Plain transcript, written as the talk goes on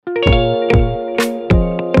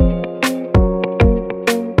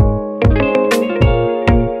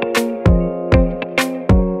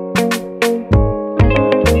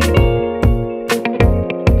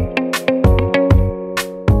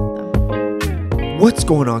What's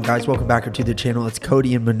going on, guys? Welcome back to the channel. It's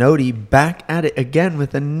Cody and Minotti back at it again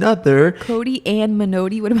with another... Cody and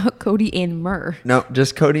Minotti? What about Cody and Murr? No,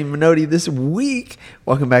 just Cody and Minotti this week.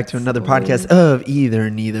 Welcome back to another podcast of Either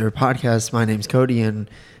and Neither podcast. My name's Cody, and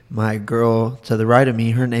my girl to the right of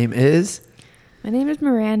me, her name is... My name is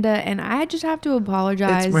Miranda, and I just have to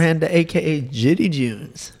apologize. It's Miranda, a.k.a. Jitty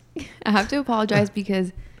Junes. I have to apologize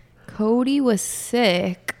because Cody was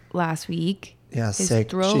sick last week. Yeah, His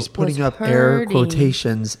sick. throat She's putting was up air hurting.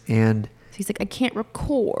 quotations, and... So he's like, I can't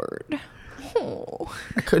record. Oh.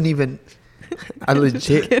 I couldn't even... I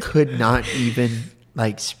legit could not even,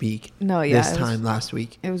 speak this time last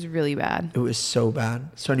week. It was really bad. It was so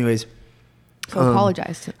bad. So anyways... So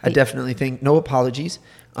apologize. I definitely think... No apologies.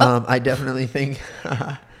 I definitely think...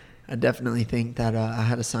 that I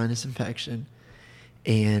had a sinus infection.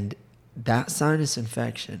 And that sinus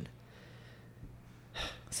infection...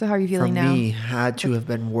 So how are you feeling for now? me, had to have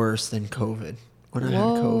been worse than COVID. When I had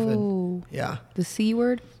COVID. Yeah. The C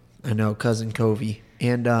word? I know, cousin Covey.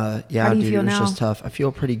 And How do you dude, feel it was now? just tough. I feel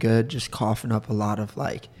pretty good. Just coughing up a lot of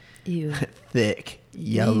Ew. thick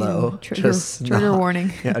yellow. Ew. Trigger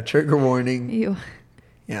warning. Yeah, trigger warning. Ew.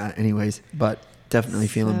 Yeah, anyways, but definitely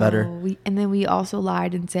feeling better. And then we also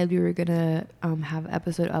lied and said we were gonna have an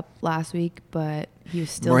episode up last week, but he was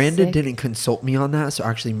still Miranda sick. didn't consult me on that, so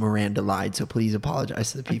actually Miranda lied. So please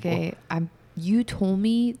apologize to the people. Okay, you told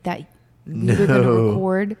me that we were gonna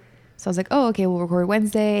record, so I was like, oh, okay, we'll record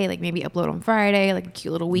Wednesday, maybe upload on Friday, a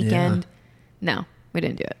cute little weekend. Yeah. No, we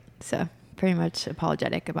didn't do it. So pretty much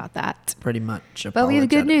apologetic about that. Pretty much. But we have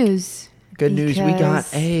good news. Good news. We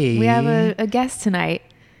got we have a guest tonight,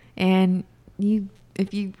 and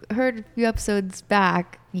if you heard a few episodes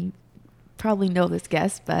back, you probably know this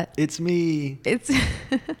guest, but it's me. It's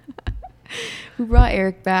we brought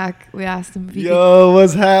Eric back. We asked him if he Yo,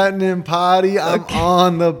 what's happening, potty? I'm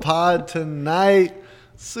on the pod tonight.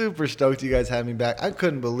 Super stoked you guys had me back. I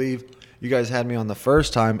couldn't believe you guys had me on the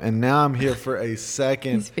first time, and now I'm here for a He's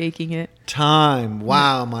second faking it. time.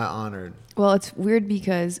 Wow, am I honored. Well, it's weird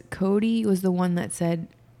because Cody was the one that said,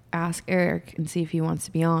 ask Eric and see if he wants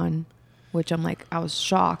to be on, which I was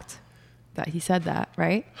shocked that he said that,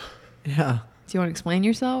 right? Yeah. Do you want to explain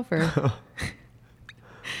yourself or?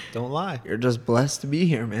 Don't lie. You're just blessed to be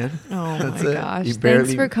here, man. Oh That's my it. gosh. You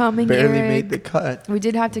Thanks for coming, barely Eric. made the cut. We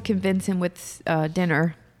did have to convince him with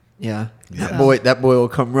dinner. Yeah. Yeah. That boy will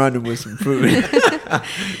come running with some food.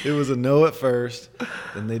 It was a no at first.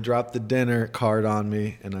 Then they dropped the dinner card on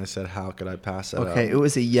me, and I said, how could I pass that up? Okay, it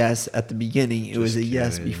was a yes at the beginning. It was a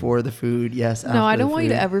yes kidding. before the food, yes after No, I the don't want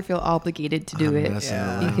you food. to ever feel obligated to do I'm it messing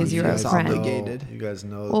Yeah, around. because you're You a guys friend. know- Obligated. You guys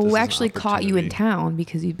know that Well, this we is an actually caught you in opportunity. town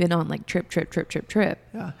because you've been on trip.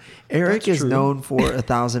 Yeah. Eric That's is true. known for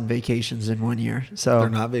 1,000 vacations in 1 year. So They're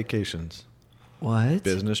not vacations. what?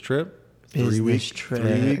 Business trip. Business 3 week, trip.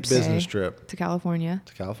 3 week Okay. business trip To California.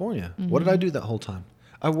 to California. What did I do that whole time?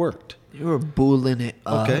 I worked. You were bulling it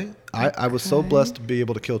up. Okay. I was so Okay. blessed to be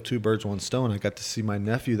able to kill 2 birds, 1 stone. I got to see my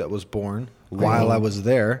nephew that was born while I was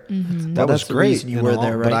there. Mm-hmm. That Well, was that's the great. reason you and were all,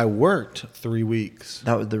 there, But right? I worked 3 weeks.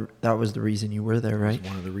 That was the reason you were there, right? That's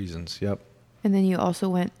one of the reasons. Yep. And then you also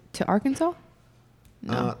went to Arkansas?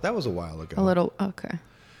 No. That was a while ago. A little, okay.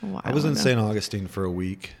 A while I was in ago. St. Augustine for a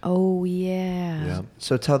week. Oh, yeah. Yeah.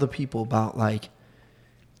 So tell the people about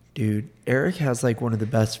dude, Eric has one of the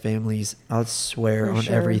best families. I'll swear For on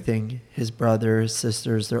sure. everything. His brother, his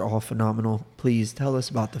sisters, they're all phenomenal. Please tell us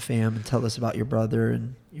about the fam and tell us about your brother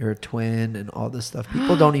and your twin and all this stuff.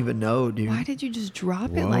 People don't even know, dude. Why did you just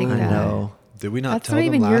drop it Whoa. like I that? know. Did we not That's tell not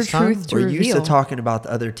them even your last time? truth to We're used to reveal. talking about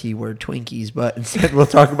the other T word, Twinkies, but instead we'll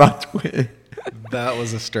talk about twin. That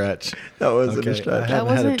was a stretch. That wasn't a Okay, I stretch.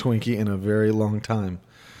 haven't had a wasn't- Twinkie in a very long time,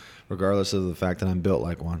 regardless of the fact that I'm built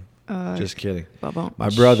like one. Just kidding. Ba-bum. My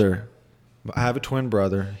brother, I have a twin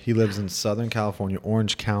brother. He lives in Southern California,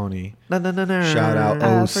 Orange County. No. Shout out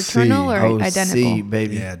OC. Fraternal or OC, identical?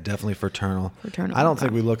 baby. Yeah, definitely fraternal. Fraternal, I don't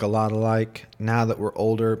think okay. we look a lot alike. Now that we're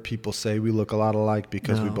older, people say we look a lot alike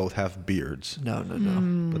because we No. both have beards. No.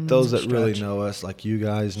 But those That's a that really stretch. know us, like you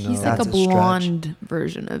guys know. He's That's like a a stretch. blonde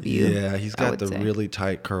version of you. Yeah, he's I got would the say. really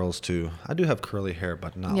tight curls too. I do have curly hair,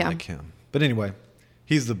 but not Yeah. like him. But anyway,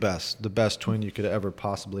 he's the best twin you could ever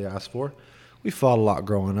possibly ask for. We fought a lot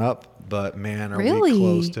growing up, but man, are Really? we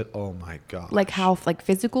close to? Oh my god! Like how,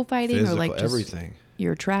 physical fighting Physical, or like just everything.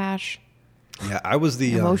 you're trash, Yeah, I was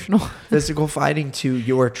the emotional. Physical fighting to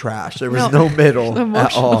your trash. There was No. no middle at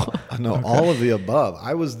Emotional. all. No, all of the above.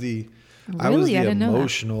 I was the Really? I didn't know that.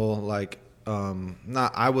 emotional.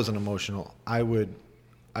 Not I wasn't emotional. I would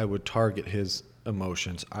target his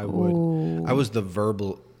emotions. I was the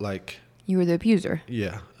verbal You were the abuser.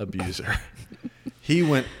 abuser. He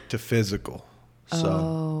went to physical. So,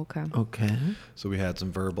 Oh, okay. Okay. so we had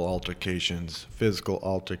some verbal altercations, physical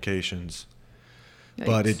altercations,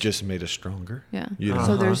 but it Yikes. just made us stronger. Yeah. You know?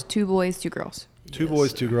 So there's 2 boys, 2 girls. Two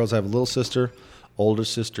boys, 2 girls. I have a little sister, older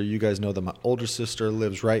sister. You guys know that my older sister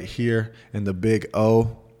lives right here in the Big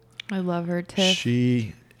O. I love her, Tiff.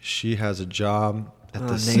 She has a job at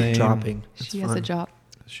the Name same. dropping. It's She has a fun. job.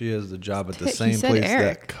 She has the job at the He same said place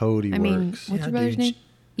Eric. that Cody I mean, works. what's Yeah, your brother's dude, name?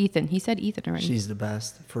 Ethan. He said Ethan already. She's the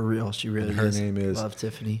best. For real. She really And her is. name is- Love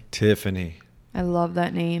Tiffany. Tiffany. I love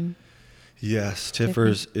that name. Yes,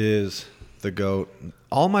 Tiffers is the GOAT.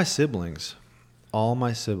 All my siblings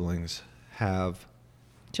have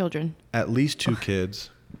Children. at least 2 kids.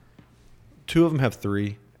 2 of them have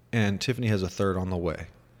 3, and Tiffany has a 3rd on the way.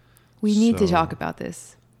 We need to So- talk about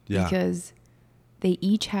this. Yeah. Because they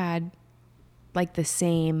each had like the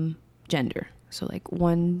same gender. So like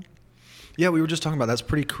one. Yeah, we were just talking about that's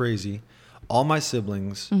pretty crazy. All my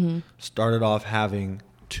siblings started off having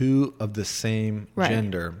 2 of the same Right.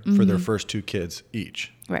 gender for their first 2 kids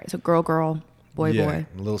each. Right. So girl, girl, boy, Yeah, boy.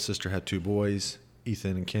 my little sister had 2 boys.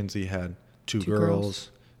 Ethan and Kinsey had 2 2 girls.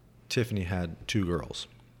 girls. Tiffany had 2 girls.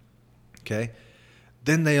 Okay.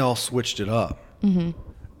 Then they all switched it up. Mm-hmm.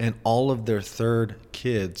 And all of their 3rd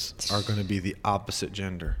kids are going to be the opposite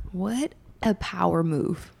gender. What a power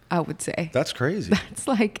move, I would say. That's crazy. That's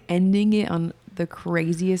like ending it on the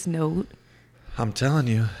craziest note. I'm telling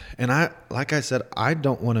you. And like I said, I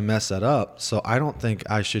don't want to mess that up. So I don't think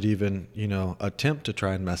I should even, attempt to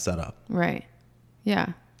try and mess that up. Right.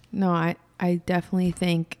 Yeah. No, I definitely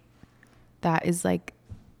think that is like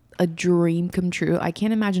a dream come true. I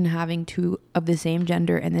can't imagine having 2 of the same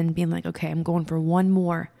gender and then being like, okay, I'm going for one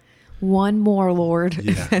more, Lord.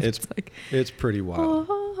 Yeah, And it's pretty wild.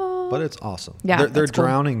 But it's awesome. Yeah, they're that's cool.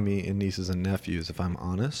 drowning me in nieces and nephews, if I'm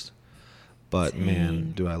honest. But man,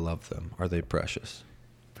 Same. do I love them? Are they precious?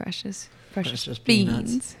 precious Precious beans.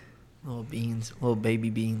 peanuts. Little beans. Little baby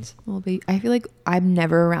beans. Little baby. I feel like I'm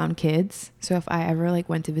never around kids, so if I ever like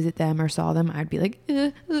went to visit them or saw them, I'd be like,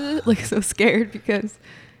 like so scared because.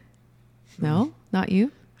 No, not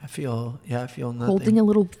you. I feel nothing. Holding a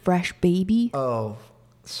little fresh baby. Oh.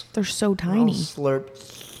 They're so I'll tiny.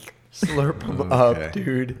 slurp them Okay. up,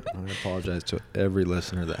 dude. I apologize to every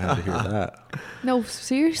listener that had to hear that. No,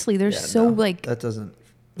 seriously, they're Yeah, so no, like that doesn't.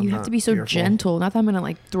 I'm you have not to be so fearful. gentle. Not that I'm gonna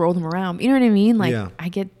like throw them around. You know what I mean? Like Yeah. I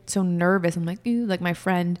get so nervous. I'm like, ew. Like my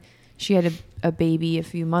friend, she had a baby a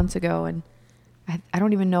few months ago, and I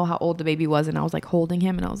don't even know how old the baby was, and I was like holding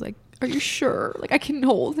him, and I was like, "Are you sure? Like I can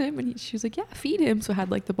hold him?" And she was like, "Yeah, feed him." So I had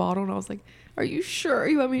like the bottle, and I was like, "Are you sure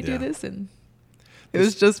you want me to Yeah. do this?" And it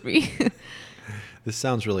was just me. This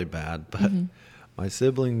sounds really bad, but Mm-hmm. my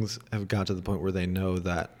siblings have got to the point where they know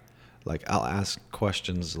that, like, I'll ask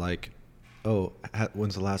questions like, "Oh,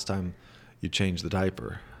 when's the last time you changed the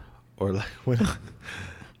diaper?" Or like, when,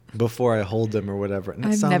 before I hold them or whatever. And it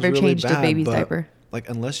I've sounds never really changed a bad, baby's but, diaper. Like,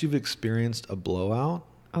 unless you've experienced a blowout.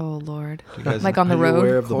 Oh Lord! You guys- Like on the are you aware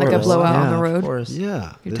road, of the like a blowout? blowout on Yeah, the of road. course.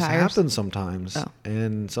 Yeah, Your this tires? happens sometimes. Oh.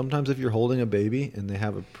 And sometimes if you're holding a baby and they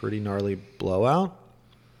have a pretty gnarly blowout,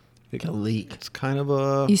 Like a leak. it's kind of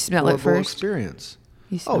a You smell it horrible first? experience.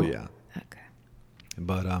 You Oh smell- yeah. Okay.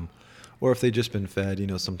 But or if they just been fed,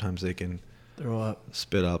 sometimes they can Throw up.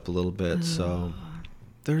 spit up a little bit. So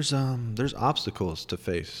there's obstacles to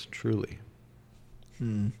face, truly.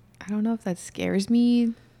 I don't know if that scares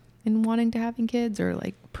me in wanting to having kids or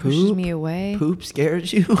like pushes Poop? me away. Poop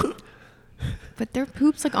scares you? But their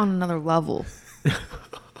poop's like on another level.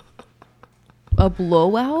 A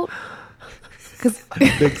blowout? Because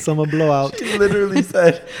Big summer blowout. She literally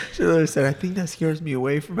said, I think that scares me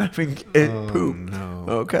away from having poop. No.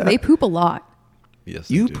 Okay. they poop a lot. Yes,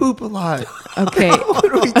 You they do. poop a lot. Okay. What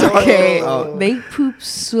are we talking Okay. about? They poop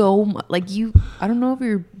so much. Like I don't know if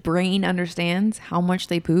your brain understands how much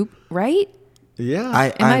they poop, right?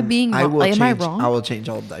 Yeah. Am I being wrong? will Am I change- wrong? I will change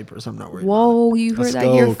all diapers. I'm not worried. Whoa, you heard Let's that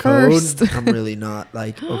go, here Code. first. About it. I'm really not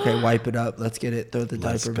like, okay, wipe it up. Let's get it. Throw the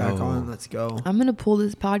Let's diaper back go. on. Let's go. I'm going to pull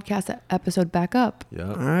this podcast episode back up Yep.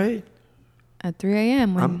 All right. at 3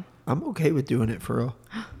 a.m. when I'm okay with doing it for real.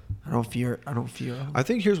 I don't fear. I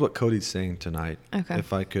think here's what Cody's saying tonight. Okay.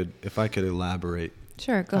 If I could elaborate.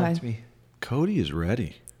 Sure, go Talk ahead. to me. Cody is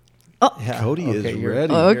ready. Oh, Yeah, Cody is okay,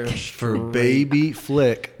 ready Okay. for baby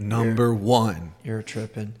flick number 1. You're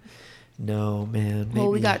tripping. No, man. well,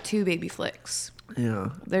 we maybe- got 2 baby flicks. Yeah.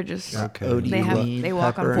 They're just Okay. OD, they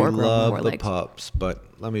walk on Pepper. four We four love the legs. pups, but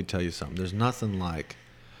let me tell you something. There's nothing like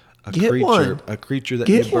a Get creature, one. a creature that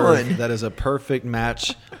Get you birth one. that is a perfect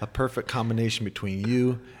match, a perfect combination between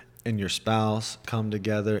you and your spouse come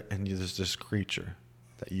together, and there's this creature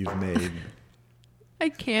that you've made. I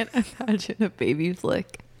can't imagine a baby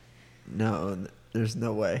flick. No, There's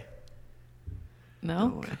no way. No.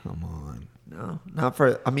 No way. Come on. No, not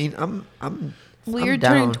for. I mean, I'm. Well, I'm you're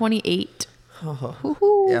down. turning 28. Oh,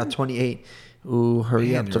 Woohoo. yeah, 28. Ooh, hurry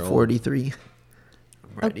Man, up to you're old. 43. I'm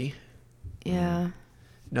ready. Yeah.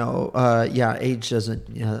 No, yeah, age doesn't.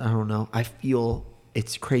 Yeah, I don't know. I feel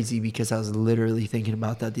it's crazy because I was literally thinking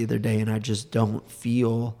about that the other day, and I just don't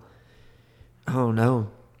feel. I don't know.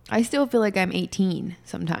 I still feel like I'm 18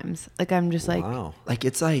 sometimes. Like I'm just like, Wow. Like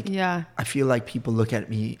it's like. yeah. I feel like people look at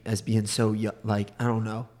me as being so like I don't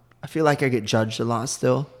know. I feel like I get judged a lot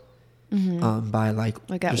still. By like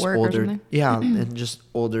Like at just work or older, something? yeah, and just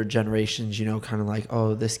older generations, you know, kind of like,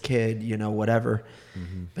 oh, this kid, you know, whatever.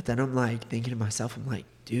 But then I'm like thinking to myself, I'm like,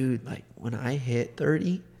 dude, like when I hit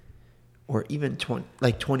 30 or even 20,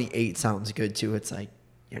 like 28 sounds good too. It's like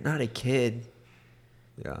you're not a kid,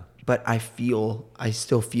 Yeah. but I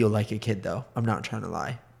still feel like a kid though. I'm not trying to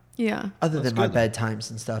lie. Yeah. Other That's than my good. bedtimes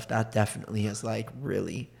and stuff, that definitely has like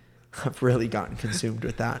really, I've really gotten consumed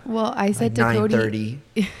with that. Well, I said like to Cody,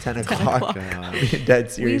 9:30, 10 o'clock. o'clock. Being dead we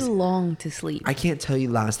serious. long to sleep. I can't tell you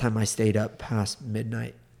last time I stayed up past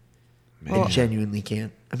midnight. I Man. genuinely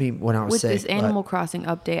can't. I mean, when I was With sick. this but- Animal Crossing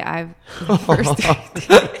update, I've the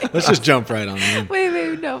first Let's just jump right on in.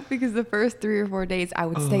 wait, no, because the first 3 or 4 days I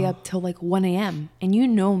would stay up till like 1 a.m. And you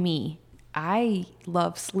know me, I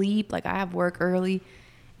love sleep. Like I have work early,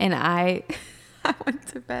 and I went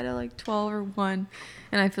to bed at like 12 or 1,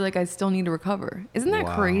 and I feel like I still need to recover. Isn't that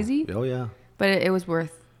Wow. crazy? Oh yeah. But it was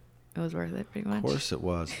worth it pretty much. Of course it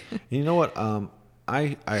was. You know what?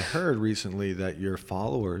 I heard recently that your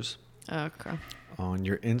followers Okay. on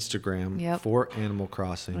your Instagram Yep. for Animal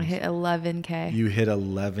Crossing, I hit 11K. you hit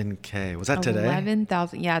 11K. Was that today?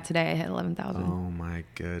 11,000. Yeah, today I hit 11,000. Oh my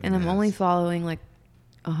goodness. And I'm only following like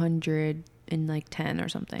 110 or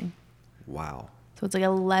something. Wow. So it's like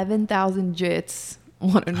 11,000 jits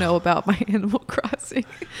want to know about my Animal Crossing.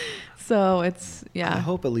 So it's, yeah. I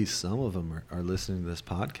hope at least some of them are listening to this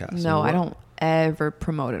podcast. No, You I know don't ever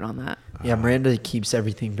promote it on that. Yeah, Miranda keeps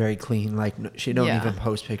everything very clean. Like she don't Yeah. even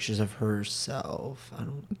post pictures of herself. I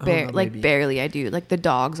don't know, Like maybe. barely I do. Like the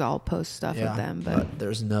dogs, I'll post stuff Yeah, with them. But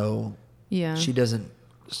there's no. yeah. She doesn't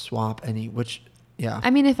swap any. Which, yeah.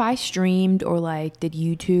 I mean, if I streamed or like did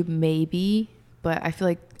YouTube, maybe. But I feel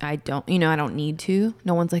like I don't, I don't need to.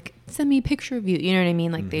 No one's like, send me a picture of you. You know what I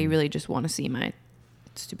mean? Like they really just want to see my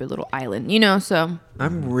stupid little island, so.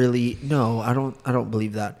 I'm really no. I don't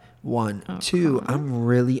believe that. One, Oh, two. come on. I'm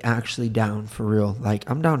really actually down for real. Like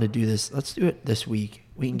I'm down to do this. Let's do it this week.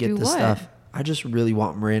 We can get Do this what? stuff. I just really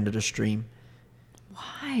want Miranda to stream.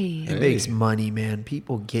 Why? It Hey. makes money, man.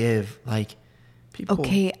 People give. Like people.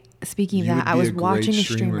 Okay, speaking of You that, would I be was a great watching a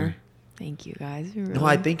streamer. streamer. Thank you, guys. You No,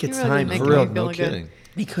 I think you it's really time make for me real. feel No good. kidding.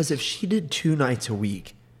 Because if she did 2 nights a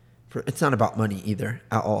week, it's not about money either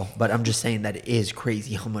at all. But I'm just saying that it is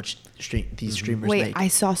crazy how much these streamers Wait, make. I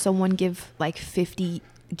saw someone give like 50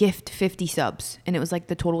 subs, and it was like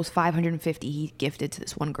the total was 550 he gifted to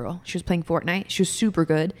this one girl. She was playing Fortnite. She was super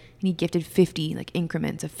good, and he gifted 50 like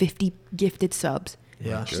increments of 50 gifted subs.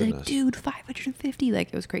 Yeah. She's like, Goodness. dude, 550. Like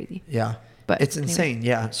it was crazy. Yeah. But it's anyway. insane.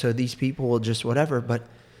 Yeah. So these people will just whatever. But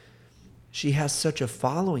she has such a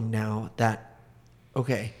following now that,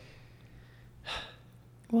 okay,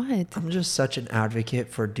 What? I'm just such an advocate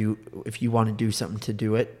for if you want to do something to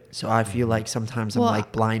do it. So I feel like sometimes I'm Well,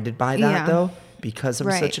 like blinded by that yeah. though, because I'm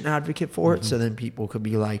Right. such an advocate for it. So then people could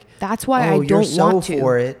be like, That's why oh, I you're don't so want to.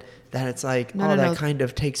 for it that it's like, No, oh, no, that no. kind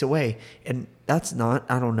of takes away. And that's not,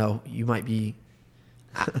 I don't know. You might be,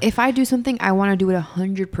 If I do something, I want to do it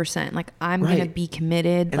 100%. Like I'm gonna Right. be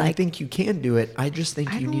committed. and like I think you can do it. I just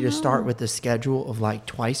think I you don't need to start know. with a schedule of like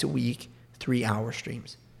twice a week, 3-hour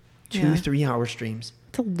streams, Yeah. 2 3-hour streams.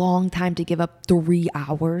 it's a long time to give up 3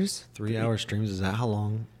 hours. 3-hour streams. Is that how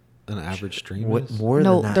long an average stream What is? more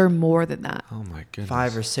No, than that? they're more than that. Oh my goodness.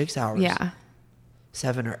 5 or 6 hours. Yeah.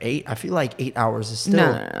 7 or 8. I feel like 8 hours is still.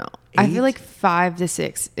 No. I 8? feel like 5 to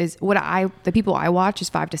 6 is the people I watch is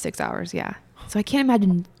 5 to 6 hours. Yeah. So I can't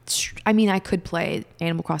imagine. I mean, I could play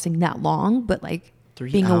Animal Crossing that long, but like 3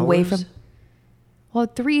 being hours. away from. Well,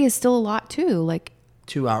 3 is still a lot too. Like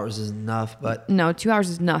 2 hours is enough, but no, 2 hours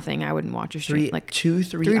is nothing. I wouldn't watch a stream. 3 Like 3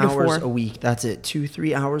 3 to hours 4. a week. That's it.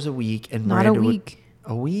 2-3 hours a week, and Not a Miranda would- week.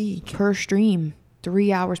 a week. Per stream.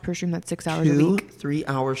 3 hours per stream. That's 6 hours a 2 week.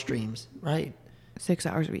 3-hour streams. Right. 6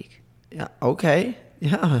 hours a week. Yeah. Okay.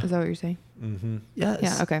 Yeah. Is that what you're saying? Mm-hmm. Yes.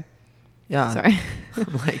 Yeah. Okay. Yeah. Sorry.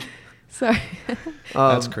 I'm like, Sorry.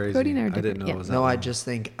 That's um, crazy. Cody and I are I didn't different. know Yeah. it was that No, I long. just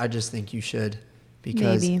think you should,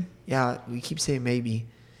 because Maybe. yeah, we keep saying maybe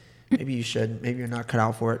you should. Maybe you're not cut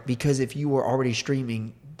out for it, because if you were already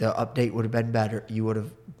streaming, the update would have been better. You would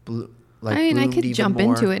have like I mean, I bloomed could even jump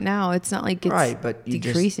more. into it now. It's not like it's Right, but you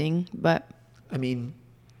just- decreasing, but I mean,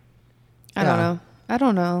 I don't yeah. know. I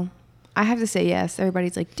don't know. I have to say yes.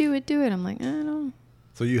 Everybody's like, do it. I'm like, I don't know.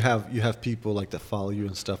 So you have people like that follow you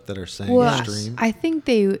and stuff that are saying Well, stream. I think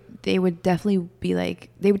they would definitely be like,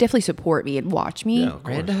 they would definitely support me and watch me. Yeah, of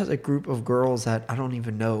course. Miranda has a group of girls that I don't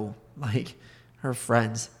even know, like her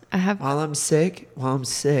friends. I have While I'm sick,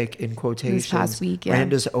 in quotations, past week, yeah.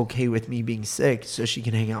 Miranda's okay with me being sick so she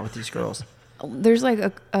can hang out with these girls. there's like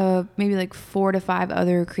a maybe like 4 to 5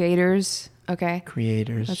 other creators. Okay,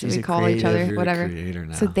 Creators. that's She's what we a call each other. creative. You're a Whatever. creator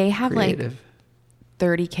now. So they have like Creative.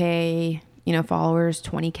 30K, followers,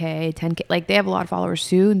 20K, 10K. Like they have a lot of followers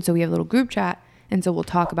too. And so we have a little group chat. And so we'll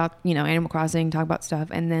talk about, Animal Crossing, talk about stuff.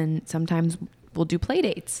 And then sometimes we'll do play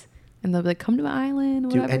dates. And they'll be like, come to my island,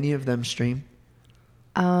 Do whatever. any of them stream?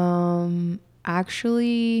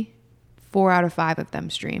 Actually, 4 out of 5 of them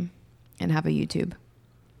stream and have a YouTube.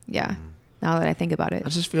 Yeah. Now that I think about it. I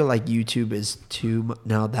just feel like YouTube is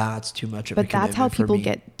now that's too much of a But that's how commitment for people me.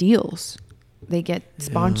 get deals. They get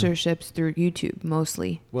sponsorships through YouTube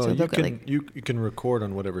mostly. well, So you they'll can get you can record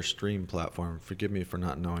on whatever stream platform. Forgive me for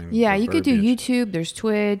not knowing. yeah, the you could do verbiage. YouTube. There's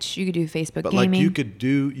Twitch. You could do Facebook But gaming. like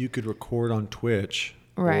you could record on Twitch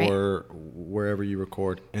Right. or wherever you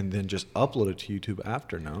record, and then just upload it to YouTube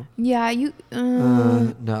after. No. Yeah, you.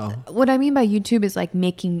 No. What I mean by YouTube is like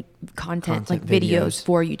making content like Content videos videos.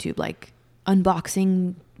 for YouTube, like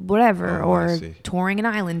unboxing whatever, Oh, I or see. touring an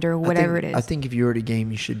island, or whatever it is. I think if you were to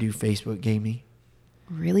game, you should do Facebook gaming.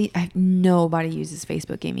 Really, nobody uses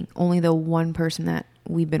Facebook gaming. Only the one person that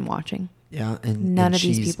we've been watching. Yeah, and None and of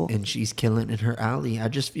these she's- people. And she's killing in her alley. I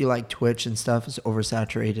just feel like Twitch and stuff is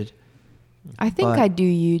oversaturated. I think But- I'd do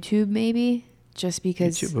YouTube maybe, just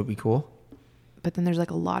because. YouTube would be cool. But then there's like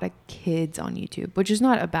a lot of kids on YouTube, which is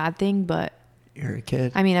not a bad thing. But You're a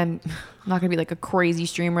kid. I mean, I'm not gonna be like a crazy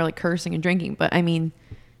streamer, like cursing and drinking. But I mean,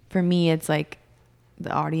 for me, it's like the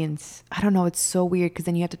audience. I don't know. It's so weird because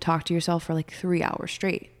then you have to talk to yourself for like 3 hours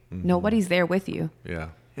straight. Nobody's there with you. Yeah.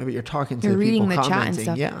 Yeah, but you're talking to You're the reading people the chat and commenting.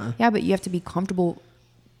 stuff. Yeah. Yeah, but you have to be comfortable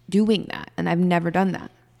doing that, and I've never done that.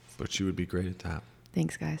 But you would be great at that.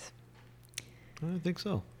 Thanks, guys. I think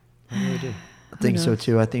so. I really do. I think Who so knows?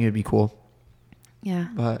 too. I think it'd be cool, Yeah,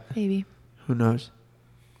 but maybe. who knows?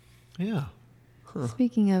 Yeah.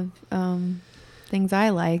 Speaking of things I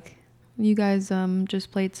like, you guys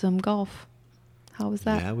just played some golf. How was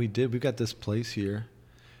that? Yeah, we did. We've got this place here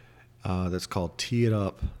that's called Tee It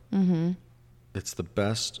Up. Mm-hmm. It's the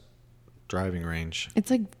best driving range. It's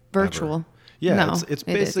like virtual. ever. Yeah, No, it's it is.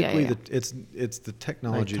 basically Yeah. it's the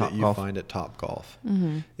technology Like that you Topgolf. find at Top Golf,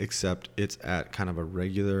 Mm-hmm. except it's at kind of a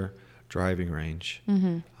regular driving range.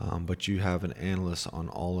 Mm-hmm. But you have an analysis on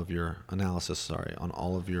all of your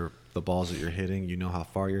the balls that you're hitting. You know how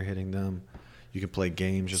far you're hitting them. You can play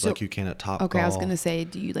games just So- like you can at Top Okay, Golf. I was gonna say,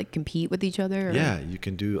 do you like compete with each other? Or? Yeah, you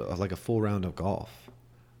can do like a full round of golf,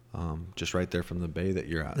 just right there from the bay that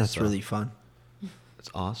you're at. That's So really fun. it's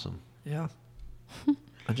awesome. Yeah.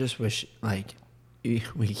 I just wish like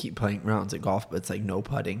we keep playing rounds of golf, but it's like no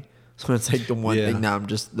putting. So it's like the one Yeah. thing that I'm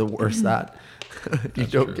just the worst at. You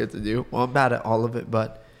That's don't true. get to do. Well, I'm bad at all of it,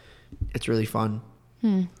 but it's really fun.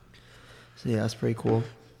 Hmm. So yeah, that's pretty cool.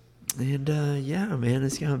 And yeah, man,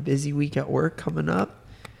 it's got a busy week at work coming up.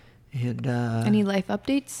 And Any life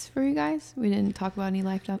updates for you guys? We didn't talk about any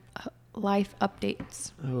life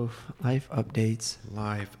updates. oh, life updates.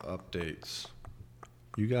 Life updates.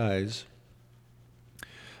 You guys.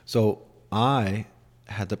 So I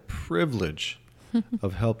had the privilege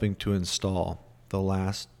of helping to install the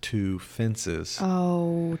last 2 fences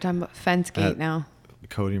Oh, talking about fence gate At- now.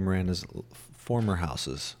 Cody Miranda's former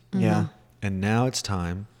houses. Yeah. Mm-hmm. And now it's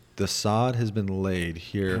time. The sod has been laid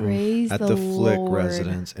here Praise at the the Flick Lord.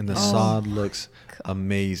 residence, and the Oh. sod looks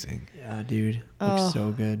amazing. Yeah, dude. Oh. Looks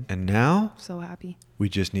so good. And now So happy. we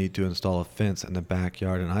just need to install a fence in the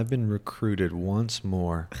backyard, and I've been recruited once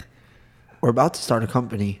more. We're about to start a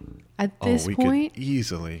company. At this we point, could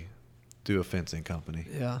easily do a fencing company.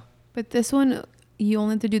 Yeah. but this one, you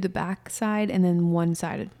only have to do the back side and then one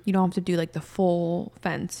sided. You don't have to do like the full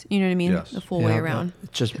fence. You know what I mean? Yes. The full way Yeah, around. but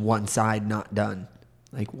it's just one side not done.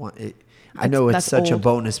 Like one. I That's- know it's that's such a old.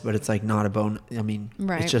 bonus, but it's like not a bonus. I mean,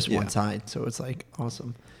 Right. it's just Yeah. one side, so it's like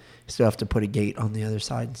awesome. Still have to put a gate on the other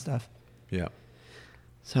side and stuff. Yeah.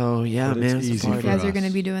 So yeah, But it's man, it's a easy You party. for guys are us. going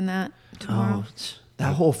to be doing that tomorrow. Oh,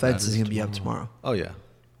 that whole fence That is gonna be up tomorrow. tomorrow. Oh yeah.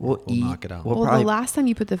 We'll eat. knock it out. We'll well, probably, the last time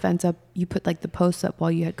you put the fence up, you put like the posts up while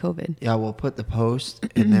you had COVID. yeah, we'll put the post,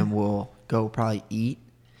 and then we'll go probably eat,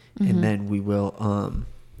 Mm-hmm. and then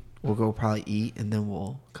we'll go probably eat, and then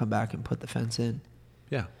we'll come back and put the fence in.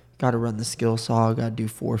 Yeah. Got to run the skill saw. Got to do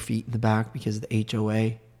 4 feet in the back because of the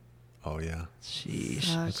HOA. Oh yeah, Sheesh.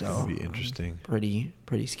 Sucks. it's So gonna be interesting.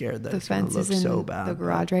 pretty scared that The it's gonna fence look is in so bad. the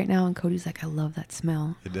garage right now, and Cody's like, I love that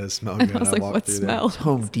smell. It does smell And good. I was like, walked what through smell? It's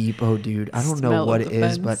Home Depot, dude. I don't know Smell what of it the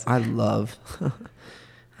is, but fence. I love there.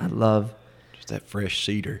 Just that fresh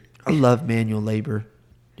cedar. I love manual labor,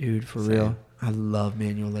 dude, for Same. real. I love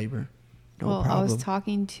manual labor. No well, problem. I was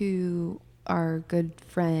talking to our good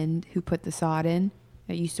friend who put the sod in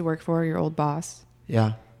that used to work for your old boss,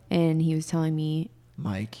 Yeah. and he was telling me,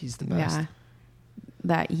 Mike, he's the best. yeah,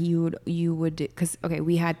 that you would, because okay,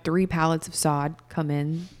 we had 3 pallets of sod come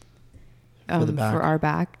in For the back. for our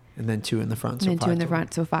back, And then 2 in the front. and then 2 in the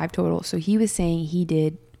front, so 5 total. So he was saying he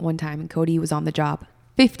did one time, and Cody was on the job,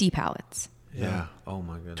 50 pallets. Yeah. Oh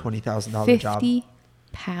my goodness. $20,000 job. 50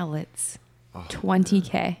 pallets, Oh,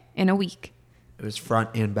 20K in a week. It was front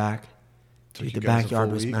and back. Took Dude, you the guys a backyard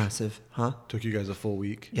full was week? massive. Huh? Took you guys a full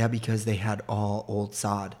week. Yeah, because they had all old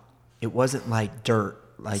sod. It wasn't like dirt.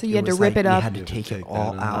 Like So you had to was rip like it we up? had to You had to take it take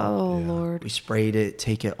all that out. out. Oh, yeah. Lord. We sprayed it,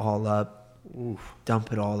 take it all up,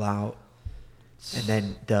 dump it all out. And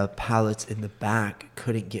then the pallets in the back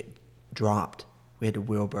couldn't get dropped. We had to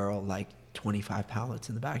wheelbarrow like 25 pallets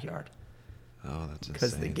in the backyard Oh, that's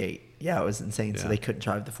because of the insane. gate. Yeah, it was insane. So Yeah. they couldn't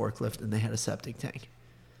drive the forklift and they had a septic tank.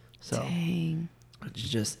 So Dang. it's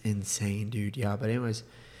just insane, dude. Yeah, but anyways,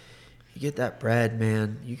 you get that bread,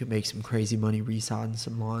 man. You can make some crazy money resodding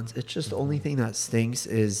some lawns. It's just the only thing that stinks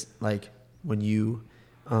is like when you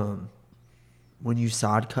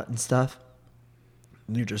sod cut and stuff,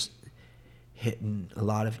 you're just hitting a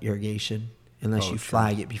lot of irrigation unless Oh, you true.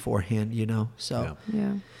 flag it beforehand, you know. So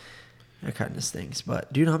Yeah. that kind of stinks.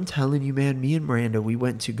 But dude, I'm telling you, man. Me and Miranda, we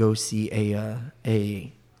went to go see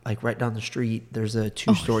a like right down the street. There's a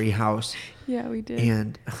 2-story house, Yeah, we did.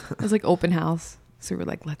 and It was like open house. So we were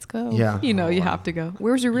like, let's go. Yeah. You know, Oh, you wow. have to go.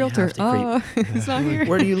 Where's your You have realtor? to creep. He's not here.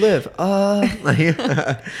 where do you live? Like,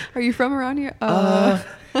 Are you from around here?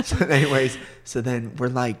 So anyways, so then we're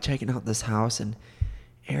like checking out this house, and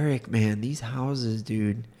Eric, man, these houses,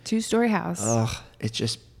 dude, 2-story house. ugh, it's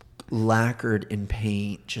just lacquered in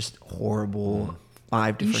paint, just horrible.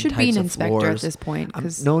 5 You different should types be an of inspector floors. at this point. I'm-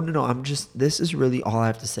 'Cause no. I'm just. This is really all I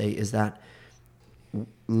have to say is that,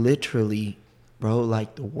 literally, bro,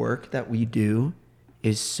 like the work that we do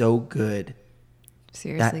is so good.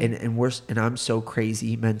 seriously. That and I'm so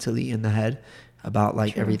crazy mentally in the head about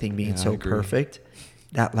like True. everything being Yeah, I so agree. perfect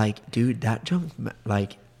that like, dude, that junk,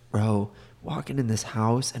 like, bro, walking in this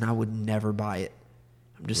house and I would never buy it.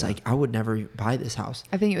 I'm just Yeah. like, I would never buy this house.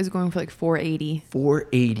 I think it was going for like 480.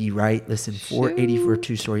 480, right? Listen, 480 for a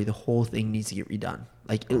Shoot. 2-story. The whole thing needs to get redone.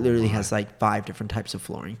 Like it literally has like 5 different types of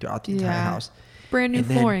flooring throughout the entire Yeah. house. Brand new And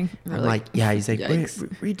then flooring. I'm We're like, yeah, he's like, yikes.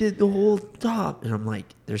 we redid the whole top. And I'm like,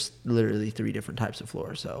 there's literally 3 different types of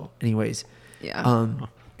floor. So anyways, Yeah.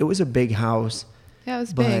 it was a big house, Yeah, it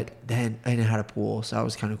was but big. then and it had a pool. So that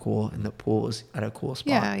was kind of cool. And the pool was at a cool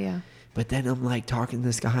spot. Yeah, yeah. But then I'm like talking to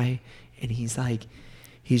this guy and he's like,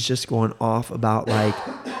 he's just going off about like,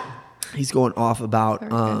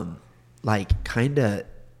 Sorry. like kind of,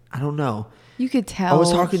 I don't know. You could tell I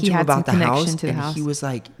was talking he to him had about the some connection house, to the and house. he was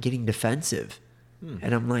like getting defensive,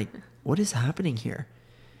 and I'm like, "What is happening here?"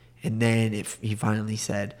 And then he finally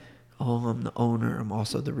said, "Oh, I'm the owner. I'm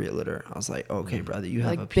also the realtor." I was like, "Okay, brother, you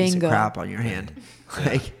have Like, a piece bingo. of crap on your hand."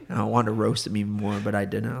 Like, I wanted to roast him even more, but I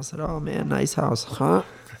didn't. I said, "Oh man, nice house, huh?"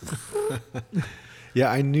 Yeah,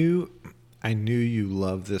 I knew you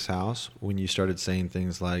loved this house when you started saying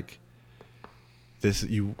things like this.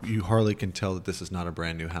 You hardly can tell that this is not a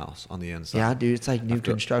brand new house on the inside. Yeah, dude, it's like new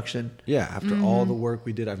After- construction. Yeah, after all the work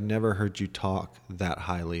we did, I've never heard you talk that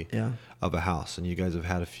highly Yeah. of a house. And you guys have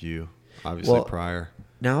had a few, obviously, Well, prior.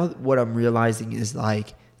 Now what I'm realizing is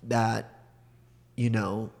like that,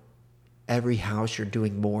 every house you're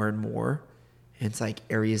doing more and more. And it's like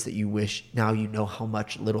areas that you wish now you know how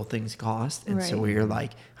much little things cost. And so Right. you're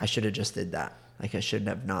like, I should have just did that. Like I shouldn't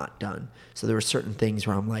have not done. So there were certain things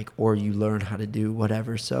where I'm like, or you learn how to do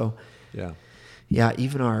whatever. So Yeah. yeah,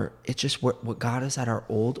 even it's just what got us at our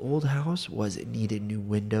old house was it needed new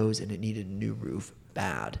windows and it needed a new roof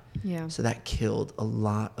bad. Yeah. So that killed a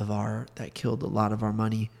lot of our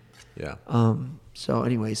money. Yeah. So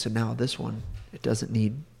anyway, so now this one, it doesn't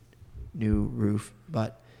need new roof,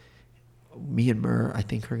 but me and Mur, I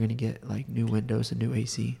think, are going to get like new windows and new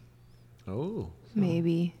AC. Oh.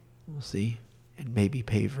 Maybe. We'll see. And maybe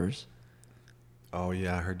pavers. Oh,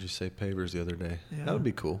 yeah. I heard you say pavers the other day. Yeah. That would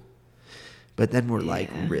be cool. But then we're like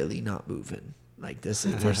Yeah. really not moving. Like this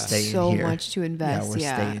is, we're That's staying so here. much to invest, Yeah, we're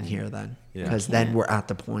yeah. staying here then. Yeah. Because then Can't. we're at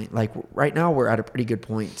the point, like right now we're at a pretty good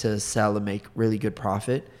point to sell and make really good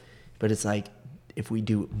profit. But it's like, if we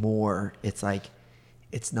do more, it's like,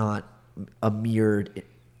 it's not a mirrored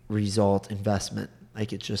result investment.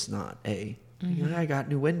 Like it's just not a, you know, I got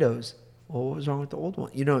new windows. Well, what was wrong with the old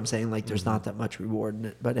one? You know what I'm saying? Like there's not that much reward in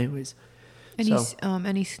it. But anyways,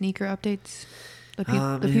 Any sneaker updates? The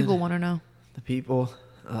man. people want to know. the people,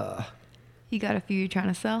 You got a few you're trying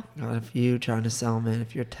to sell? got a few trying to sell, man.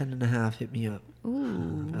 If you're 10.5, hit me up.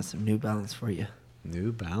 Ooh. Got some New Balance for you.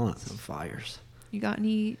 New Balance. Some fires. You got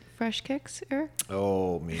any fresh kicks, Eric?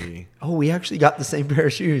 Oh, me. Oh, we actually got the same pair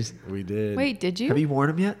of shoes. We did. Wait, did you? Have you worn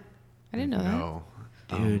them yet? I didn't know that. No.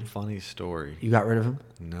 Dude. Funny story. You got rid of them?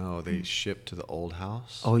 No, they shipped to the old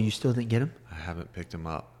house. Oh, you still didn't get them? I haven't picked them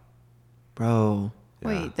up. Bro.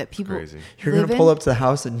 Wait, that it's people- crazy. You're going to pull up to the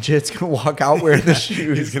house and Jit's going to walk out wearing the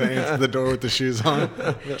shoes. He's gonna answer the door with the shoes on.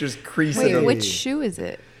 Just creasing Wait, them. which shoe is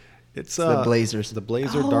it? It's the Blazers. The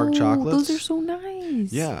Blazer dark Oh, chocolates. Those are so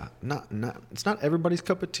nice. Yeah, not it's not everybody's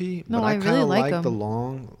cup of tea, No, but I I really kind of like like the 'em.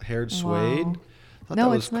 long-haired Wow. suede. I thought No, that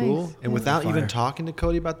was it's cool. nice. And Yeah. without even Fire. talking to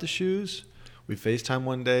Cody about the shoes, we FaceTime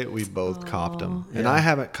one day. We both copped them, and Yeah. I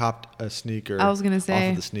haven't copped a sneaker. I was gonna off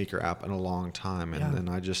say. of the sneaker app in a long time, and Yeah. then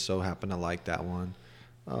I just so happen to like that one.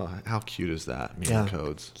 Oh, how cute is that? Me Yeah. and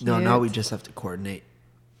Codes No, now we Cute. just have to coordinate.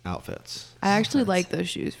 outfits. I actually like those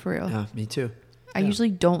shoes for real. Yeah, me too. I usually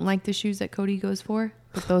don't like the shoes that Cody goes for,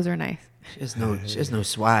 but those are nice. She has no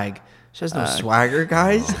swag. She has no swagger,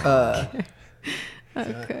 guys.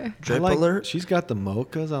 Okay. Drip I like- alert. She's got the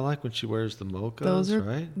mochas. I like when she wears the mochas. Those are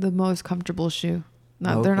right. the most comfortable shoe.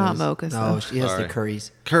 No, they're not mochas. No, though. she has Sorry. the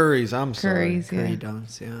Curries. Curries. I'm sorry. Curries, Curry yeah.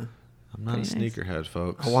 dunks, yeah. I'm not a Pretty nice. sneakerhead,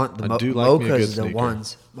 folks. I want the I do like me a good mochas, the sneaker.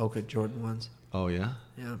 ones. Mocha Jordan ones. Oh yeah.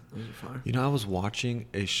 Yeah, those are fire. You know, I was watching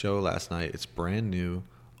a show last night. It's brand new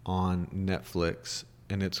on Netflix,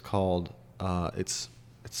 and it's called it's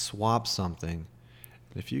Swap something.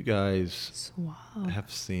 And if you guys Swab.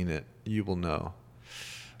 have seen it, you will know.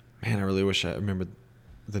 Man, I really wish I remembered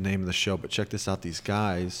the name of the show. But check this out: these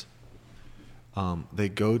guys, they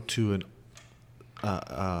go to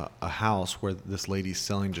a house where this lady's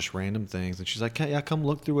selling just random things, and she's like, "Yeah, come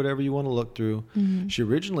look through whatever you want to look through." Mm-hmm. She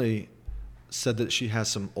originally said that she has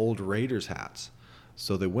some old Raiders hats,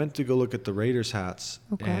 so they went to go look at the Raiders hats,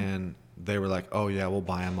 Okay. and they were like, "Oh yeah, we'll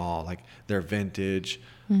buy them all. Like they're vintage,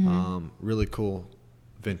 Mm-hmm. really cool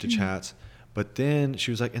vintage hats." But then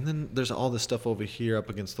she was like, "And then there's all this stuff over here up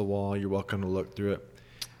against the wall. You're welcome to look through it."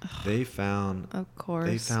 They found Of course.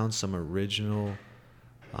 they found some original.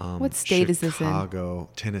 What state is this in? Chicago,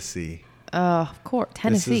 Tennessee. Of course.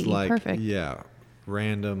 Tennessee. This is like, Perfect. yeah,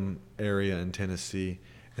 random area in Tennessee,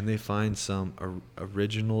 and they find some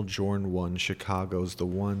original Jordan 1 Chicago's, the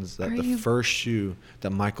ones that Are the you- first shoe that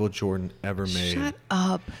Michael Jordan ever made. Shut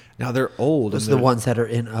up. Now they're old. Those and are the they're- ones that are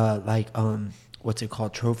in what's it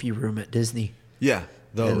called, trophy room at Disney. Yeah,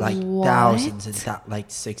 They're those. like What? thousands and like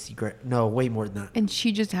 60 grand. No, way more than that. And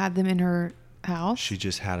she just had them in her house? She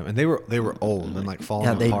just had them, and they were old and like falling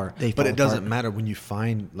Yeah, they apart. fall but it doesn't apart. matter when you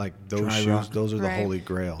find like those Dry shoes. rot. Those are the Right. holy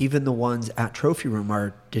grail. Even the ones at trophy room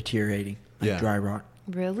are deteriorating, like Yeah. dry rot.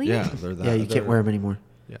 Really? yeah, they're that. Yeah, you they're- can't wear them anymore.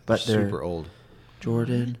 Yeah, but they're they're super old.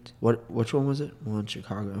 Jordan. Which one was it? One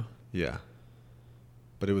Chicago. Yeah,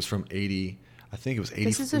 but it was from 80. I think it was 80.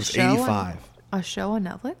 This is it a was show 85. A show on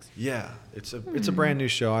Netflix? Yeah, it's a brand new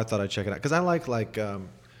show. I thought I'd check it out because I like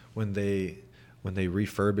when they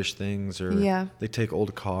refurbish things or Yeah. they take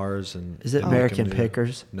old cars and Is it and make 'em American new.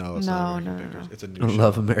 Pickers? No, it's No, not American no, no, Pickers. no. It's a I new show.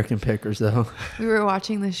 love American Pickers though. We were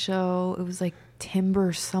watching the show. It was like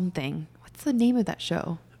Timber something. What's the name of that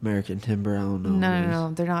show? American Timber. I don't know. No, what it no, is.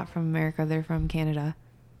 no. They're not from America. They're from Canada.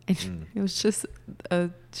 And Mm. it was just a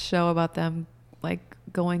show about them like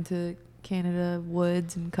going to Canada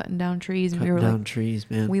woods and cutting down trees. And Cutting we were down like, trees,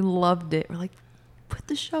 man. we loved it. We're like, put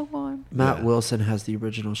the show on. Matt Yeah. Wilson has the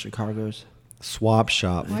original Chicago's. Swap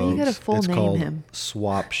Shop, Why folks. you gotta full it's name called him?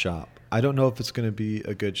 Swap Shop. I don't know if it's going to be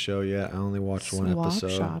a good show yet. I only watched one Swap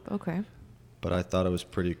episode, shop. Okay. but I thought it was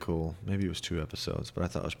pretty cool. Maybe it was 2 episodes, but I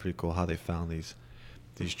thought it was pretty cool how they found these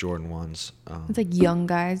Jordan ones. It's like young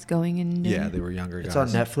guys going in. yeah, they were younger guys. It's on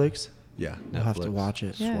Netflix. Yeah, We'll have to Netflix. watch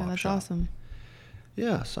it. Yeah, Swap that's Shop. awesome.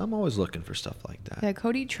 Yeah, so I'm always looking for stuff like that. Yeah,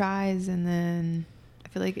 Cody tries, and then I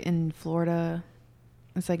feel like in Florida,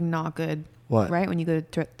 it's like not good. What? Right when you go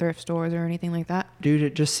to thrift stores or anything like that. Dude,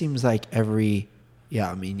 it just seems like thrift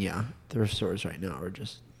stores right now are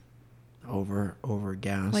just over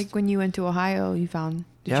gassed. Like when you went to Ohio, you found.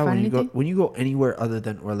 Did yeah, you find when anything? you go anywhere other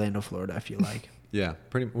than Orlando, Florida, I feel like. Yeah,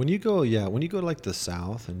 when you go to like the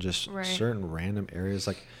South and just Right. certain random areas,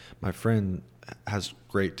 like my friend has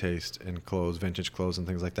great taste in clothes, vintage clothes and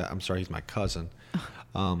things like that. I'm sorry, he's my cousin.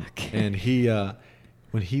 And he,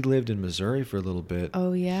 when he lived in Missouri for a little bit,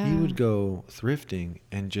 Oh, yeah. he would go thrifting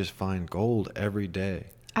and just find gold every day.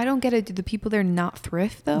 I don't get it. Do the people there not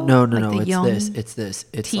thrift though? No, Like the it's young this. It's this.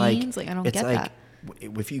 It's teens? like Like, I don't it's get like that.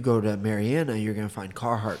 if you go to Mariana, you're gonna find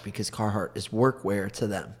Carhartt because Carhartt is workwear to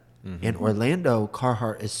them. Mm-hmm. In Orlando,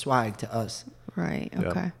 Carhartt is swag to us. Right. Yep.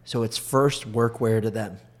 Okay. So it's first workwear to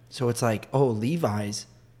them. So it's like, oh, Levi's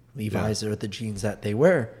are the jeans that they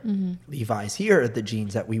wear. Mm-hmm. Levi's here are the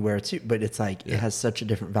jeans that we wear too. But it's like it has such a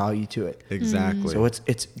different value to it. Exactly. So it's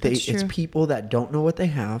That's it's true. people that don't know what they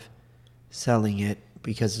have selling it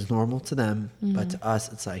because it's normal to them, but Mm-hmm. to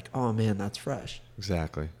us it's like, oh man, that's fresh.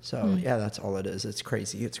 Exactly. So yeah, that's all it is. It's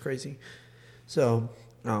crazy. It's crazy. So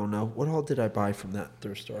I don't know. What all did I buy from that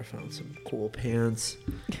thrift store? I found some cool pants,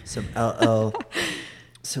 some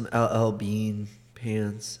some LL Bean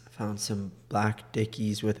pants. I found some black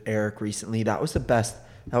Dickies with Eric recently. That was the best.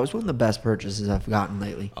 That was one of the best purchases I've gotten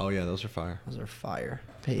lately. Oh yeah, those are fire. Those are fire.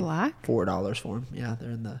 Paid Black? $4 for them. Yeah,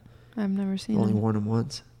 they're in the. I've never seen Only them. worn them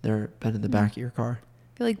once. They're been in the back of your car.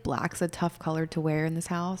 I feel like black's a tough color to wear in this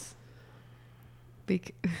house. Why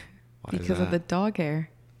is Because of the that? dog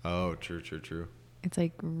hair. Oh, true. It's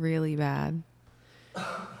like really bad.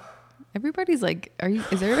 Everybody's like,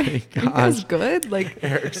 is everybody Oh are you guys gosh. good? Like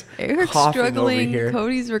Eric's Eric's coughing over struggling, here.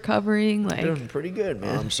 Cody's recovering. Like Doing pretty good,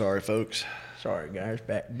 man. I'm sorry, folks. Sorry, guys.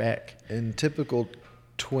 Back. In typical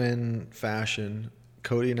twin fashion,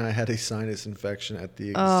 Cody and I had a sinus infection at the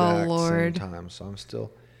exact Lord. same time, so I'm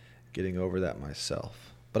still getting over that myself.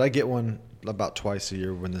 But I get one about twice a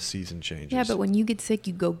year when the season changes. yeah, but when you get sick,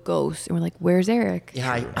 you go ghost, and we're like, "Where's Eric?"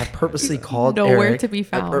 Yeah, I purposely called Nowhere Eric. to be I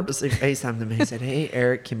found. purposely FaceTimed him. I said, hey,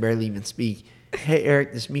 Eric can barely even speak. Hey,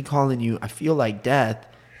 Eric, this is me calling you. I feel like death.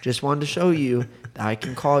 Just wanted to show you that I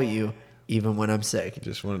can call you even when I'm sick.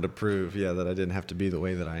 just wanted to prove, that I didn't have to be the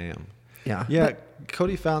way that I am. Yeah. Yeah,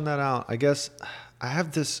 Cody found that out. I guess I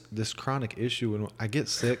have this chronic issue when I get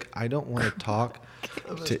sick. I don't want to talk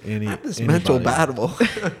to This anybody. mental battle.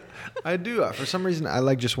 I do. For some reason,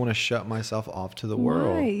 I just want to shut myself off to the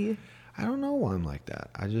world. Why? I don't know why I'm like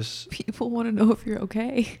that. People want to know if you're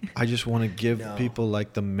okay. I just want to give No. people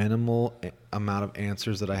like the minimal amount of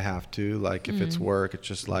answers that I have to. Like if it's work, it's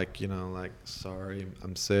just like, sorry,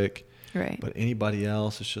 I'm sick. Right. But anybody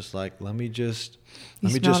else, it's just like, let me just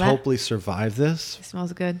smell that? hopefully survive this. It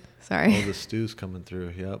smells good. Oh, Sorry. the stew's coming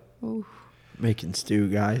through. Yep. Ooh, Making stew,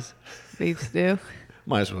 guys. beef stew.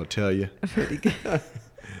 Might as well tell you. Pretty good.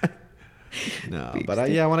 No, Beef but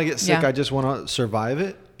stew. when I get sick, Yeah. I just want to survive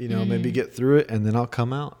it. Maybe get through it, and then I'll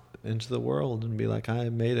come out into the world and be like, I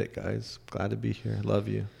made it, guys. Glad to be here. Love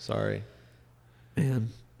you. Sorry. Man,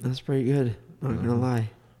 that's pretty good. Not gonna Mhm. lie.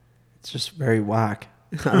 It's just very whack.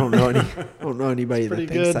 I don't know anybody that Pretty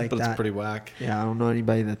thinks good, like but that. it's pretty whack. Yeah, I don't know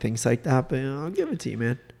anybody that thinks like that, but I'll give it to you,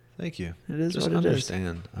 man. Thank you. It is Just what it is.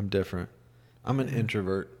 understand. I'm different. I'm an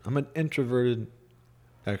introvert. I'm an introverted.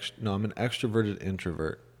 I'm an extroverted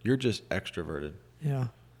introvert. You're just extroverted. Yeah.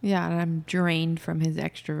 Yeah, and I'm drained from his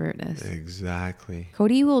extrovertness. Exactly.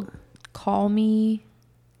 Cody will call me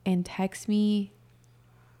and text me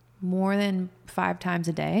more than 5 times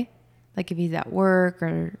a day. Like if he's at work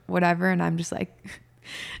or whatever, and I'm just like,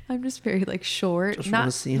 I'm just very like short. Just want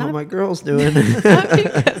to see how not- my girl's doing. not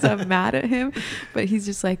because I'm mad at him, but he's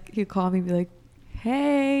just like, he'll call me and be like,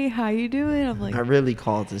 hey, how you doing? I'm like, I really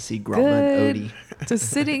called to see Grandma and good. Odie. Just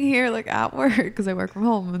sitting here like at work because I work from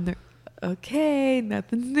home, and they're okay,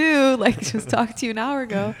 nothing's new. Like just talked to you an hour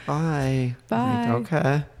ago. Bye. I'm like, Bye. okay.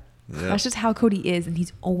 Yeah. That's just how Cody is, and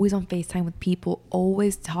he's always on FaceTime with people,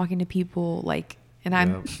 always talking to people. Like, and I'm,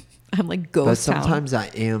 Yep. I'm like ghost But town. sometimes I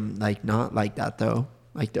am like not like that though.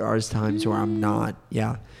 Like there are times where I'm not.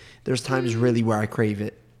 Yeah. There's times really where I crave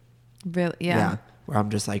it. Really, yeah. Where I'm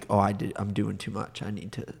just like, oh, I'm doing too much. I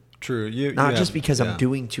need to. True. You Not you just have- because yeah. I'm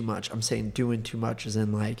doing too much. I'm saying doing too much as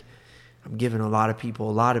in like I'm giving a lot of people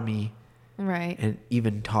a lot of me, Right. and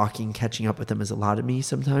even talking, catching up with them is a lot of me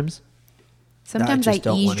sometimes. Sometimes I just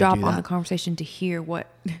don't wanna eavesdrop do on the that. conversation to hear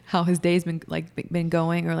how his day's been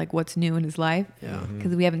going, or like what's new in his life. Yeah. Mhm.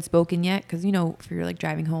 Because we haven't spoken yet. Because if you're like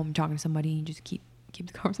driving home, talking to somebody, you just keep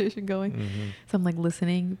the conversation going. Mhm. So I'm like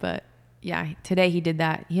listening. But yeah, today he did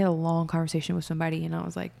that. He had a long conversation with somebody, and I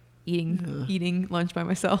was like eating lunch by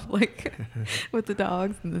myself, like with the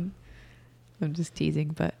dogs, and then I'm just teasing.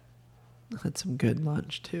 But Had some good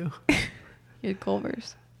lunch too. he had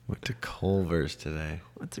Culver's. Went to Culver's today.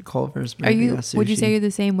 Went to Culver's. Are maybe you? got Would you say sushi. you're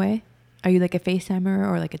the same way? Are you like a FaceTimer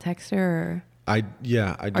or like a texter? Or I do you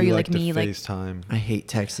like like to me, like- FaceTime. I hate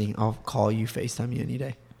texting. I'll call you, FaceTime you any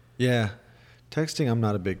day. Yeah, texting. I'm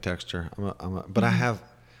not a big texter. But I Mm-hmm. have.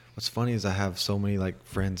 What's funny is I have so many like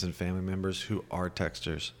friends and family members who are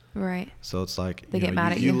texters. right? So it's like They get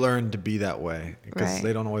mad at you. You learn to be that way because Right.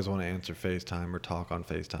 they don't always want to answer FaceTime or talk on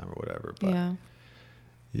FaceTime or whatever. But Yeah.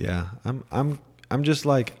 Yeah, I'm just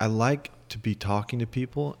like, I like to be talking to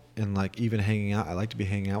people and like even hanging out. I like to be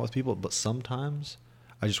hanging out with people, but sometimes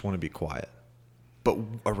I just want to be quiet. But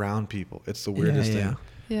around people, it's the weirdest yeah. thing.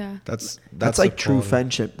 Yeah. That's like the true quality.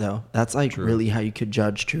 friendship, though. That's like True. really how you could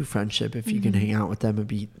judge true friendship, if you can hang out with them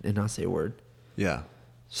and not say a word. Yeah.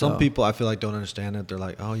 Some So- people I feel like don't understand it. They're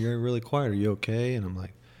like, "Oh, you're really quiet. Are you okay?" And I'm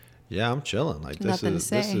like, "Yeah, I'm chilling. Like Nothing to this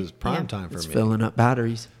say. is prime Yeah. time for It's me." filling up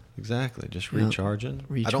batteries. Exactly. Just Yeah. recharging.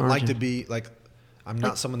 I don't like to Recharging. be like, I'm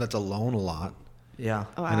not someone that's alone a lot. Yeah.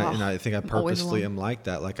 Oh, And, wow. and I think I I'm always purposely alone. am like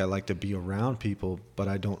that. Like I like to be around people, but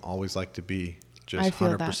I don't always like to be I just feel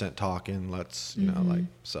that. 100% talking. Let's, you know, like,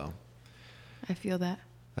 so I feel that.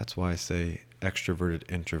 that's why I say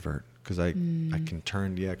extroverted introvert, because I can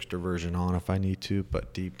turn the extroversion on if I need to,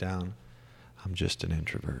 but deep down, I'm just an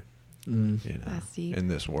introvert, you know, That's deep. in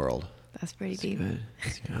this world. That's pretty It's deep. good.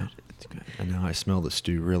 It's good. It's good. And now I smell the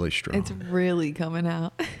stew really strong. It's really coming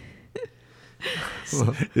out.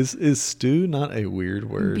 Is stew not a weird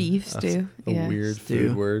word? Beef stew, A yeah. weird Stew.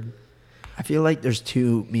 food word. I feel like there's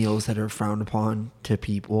two meals that are frowned upon to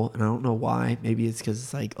people, and I don't know why. Maybe it's because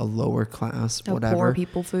it's like a lower class, No whatever. poor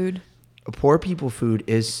people food. A poor people food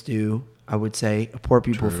is stew, I would say. A poor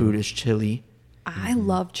people True. food is chili. I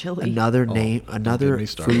love chili. Another Oh, name, don't get another me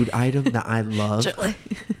started. food item that I love Chili.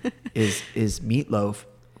 is meatloaf,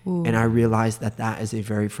 Ooh. and I realized that is a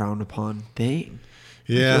very frowned upon thing.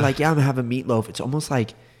 I Yeah. feel like, yeah, I'm having meatloaf. It's almost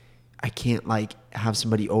like I can't like have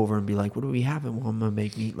somebody over and be like, "What are we having?" Well, I'm gonna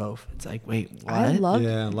make meatloaf. It's like, wait, what? I love.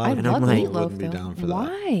 Yeah, a lot I of love people meatloaf wouldn't be though. down for that.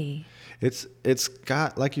 Why? It's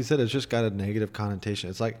got, like you said, it's just got a negative connotation.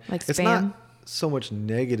 It's like Like it's spam? not so much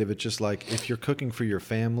negative. It's just like if you're cooking for your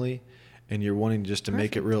family and you're wanting just to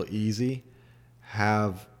make it real easy,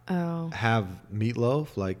 have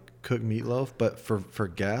meatloaf, like cook meatloaf. But for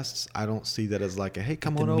guests, I don't see that as like a, hey,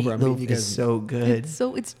 come The on over. I'm meeting meatloaf you guys. is so good.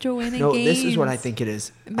 It's Joanna No, Gaines. this is what I think it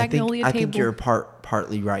is. Magnolia I think table. you're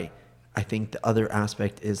partly right. I think the other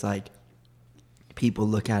aspect is like people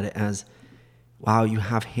look at it as, wow, you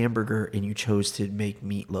have hamburger and you chose to make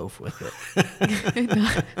meatloaf with it.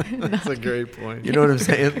 That's a great point. You know what I'm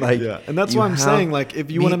saying? Like, Yeah, and that's you why I'm have saying, like,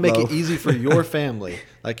 if you want to make it meatloaf. easy for your family,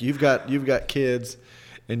 like you've got kids,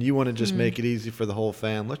 and you want to just make it easy for the whole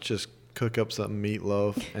fam, let's just cook up some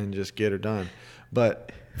meatloaf and just get her done.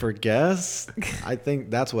 But for guests, I think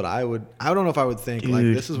that's what I don't know if I would think Dude, like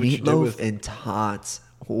this is what you do meatloaf with. and tots.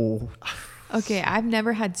 Oh, Okay, I've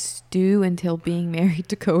never had stew until being married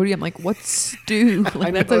to Cody. I'm like, what's stew?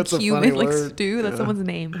 Like know, that's it's a a human funny like word. stew. That's Yeah. someone's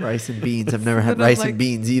name. rice and beans. I've never had But I'm rice like, and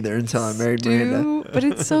beans either until I married Miranda. Stew, but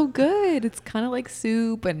it's so good. It's kind of like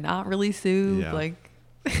soup, but not really soup. Yeah. Like,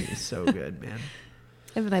 It's so good, man.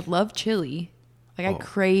 and then I love chili. Like Oh. I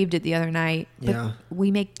craved it the other night. But Yeah.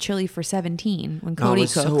 we make chili for 17 when No, Cody I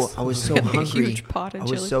was cooks. I was so We have a hungry. huge pot of I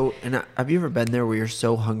was chili. so, and have you ever been there where you're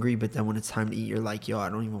so hungry, but then when it's time to eat, you're like, yo, I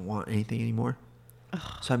don't even want anything anymore.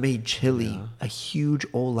 So I made chili, Yeah. a huge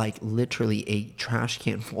old, like literally a trash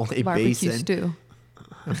can full, a barbecue basin. stew.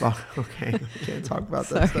 I bought- okay, can't talk about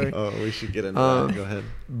that Sorry. story. Oh, we should get into Um, that. Go ahead.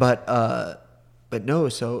 But no,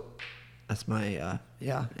 so that's my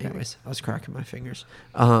yeah. Anyways, I was cracking my fingers.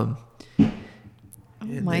 Oh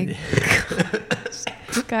and my then-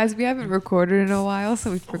 Guys, we haven't recorded in a while,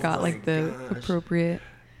 so we forgot my like the gosh. appropriate.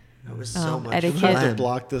 It was so much etiquette. I have to fun.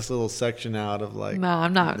 block this little section out of like No,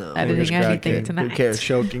 I'm not No. editing fingers anything cracking. tonight. Who cares?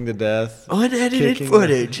 choking to death. Unedited Kicking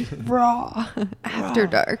footage. Raw after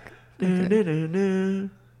dark. Okay. Na-na-na-na.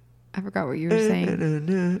 I forgot what you were saying.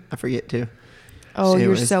 Na-na-na-na. I forget too. Oh, So you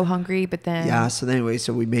were anyways, so hungry, but then Yeah. So anyway,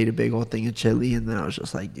 so we made a big old thing of chili, and then I was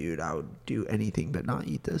just like, dude, I would do anything but not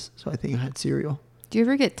eat this. So I think I had cereal. Do you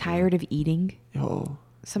ever get tired of eating? Oh,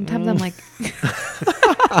 Sometimes I'm like,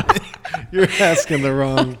 You're asking the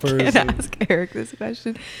wrong can't person. ask Eric this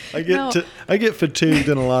question. I get No. I get fatigued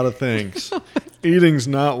in a lot of things. Eating's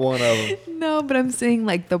not one of them. No, but I'm saying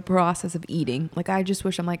like the process of eating. Like I just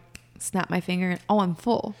wish I'm like snap my finger and oh I'm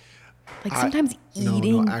full. Like sometimes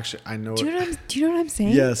eating. No, actually, I know. do you know what I'm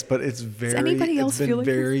saying? Yes, but it's very. anybody else it's been feel like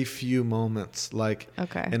this? very few moments. Like,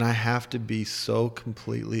 Okay. and I have to be so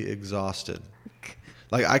completely exhausted.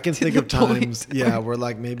 Like I can To think the of times, point yeah, where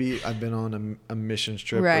like maybe I've been on a missions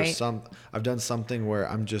trip or Right. I've done something where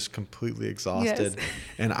I'm just completely exhausted Yes.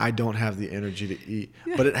 and I don't have the energy to eat.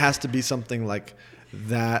 But it has to be something like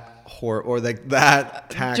that or like that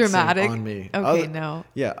taxing Dramatic? on me. Okay, no.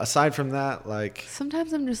 Yeah, aside from that, like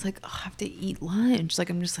Sometimes I'm just like, oh, I have to eat lunch. Like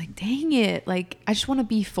I'm just like, dang it. Like I just want to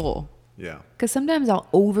be full. yeah. Because sometimes I'll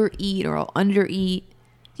overeat or I'll undereat.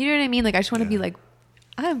 You know what I mean? Like I just want to be Yeah. like,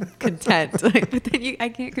 I'm content. Like, but then I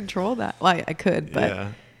can't control that. Well, I could, but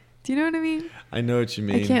Yeah. Do you know what I mean? I know what you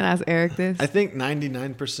mean. I can't ask Eric this. I think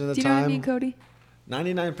 99% of the Do you know what I time, mean, Cody?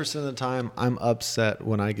 99% of the time, I'm upset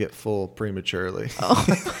when I get full prematurely.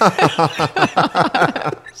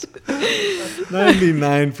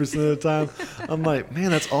 99% of the time, I'm like,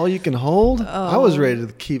 man, that's all you can hold? I was ready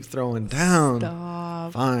to keep throwing down.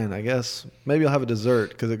 Stop. Fine, I guess. Maybe I'll have a dessert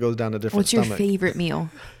because it goes down a different What's your stomach. favorite meal?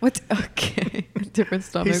 What's okay? A different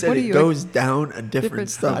stomach. He said what are it you? goes down a different Different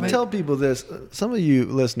stomach. I tell people this. Some of you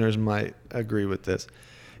listeners might agree with this.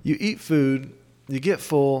 You eat food, you get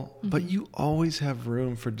full, but you always have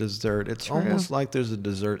room for dessert. It's True. almost like there's a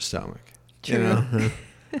dessert stomach. True. You know?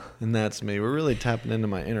 And that's me. We're really tapping into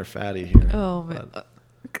my inner fatty here. Oh man. But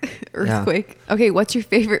Earthquake. Okay, what's your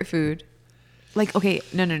favorite food? Like, okay,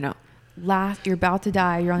 no. Last, you're about to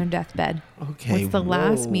die. You're on your deathbed. Okay, What's the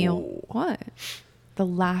last whoa. meal? What? The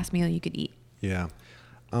last meal you could eat. yeah.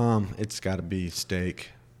 It's got to be steak.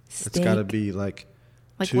 It's Steak? got to be like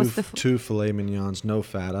two, what's the two filet mignons, no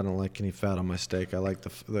fat. I don't like any fat on my steak. I like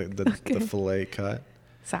the Okay. filet cut.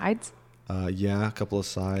 Sides? Yeah, a couple of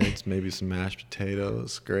sides, maybe some mashed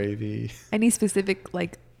potatoes, gravy. Any specific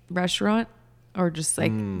like restaurant, or just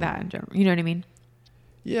like that in general? You know what I mean?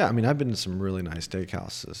 Yeah, I mean, I've been to some really nice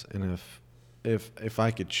steakhouses, and if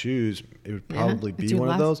I could choose, it would probably it's be your one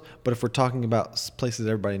of last- those. But if we're talking about places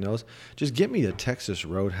everybody knows, just get me a Texas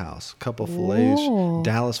Roadhouse, a couple fillets, Whoa.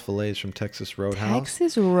 Dallas fillets from Texas Roadhouse.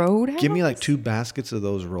 Texas Roadhouse. Give me like 2 baskets of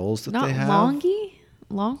those rolls that Not they have.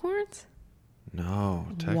 Longhorns. No,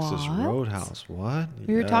 Texas What? Roadhouse. What?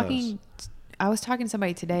 We were Yes. talking. I was talking to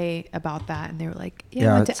somebody today about that, and they were like, "Yeah,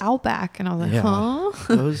 Yeah, I went to it's- Outback," and I was like, Yeah. "Huh?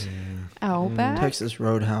 Those Outback? Texas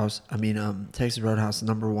Roadhouse. Texas Roadhouse is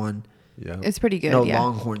number one. Yeah. It's pretty good." No, yeah,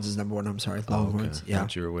 Longhorns is number one. I'm sorry, Oh, okay. Longhorns. Yeah,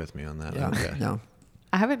 Thought you were with me on that. yeah. Okay. No,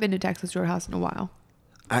 I haven't been to Texas Roadhouse in a while.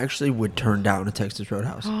 I actually would turn down a Texas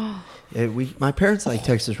Roadhouse. My parents like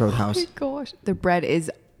Texas Roadhouse. Oh my gosh, the bread is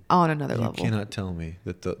on another You level, cannot tell me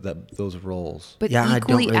that that those rolls. but Yeah, I don't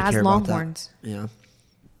equally really as care about that. Longhorns. Yeah.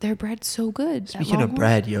 Their bread's so good. at Speaking of Longhorn.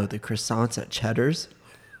 bread, yo, the croissants at Cheddar's.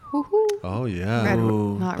 Woohoo. Oh yeah. Red-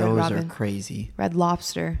 Ooh, not Red those are Robin. crazy. Red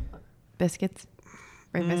Lobster biscuits,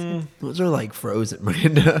 red biscuits, Those are like frozen,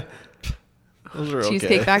 Miranda. Those are okay.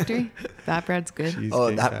 Cheesecake Factory. That bread's good. Oh,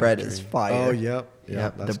 Cheesecake that bread is Factory. fire. Oh, yep.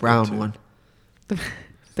 Yep, that's the good, brown too. one.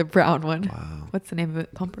 The brown one. Wow. What's the name of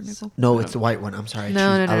it? Pumpernickel. No, it's the white one. I'm sorry.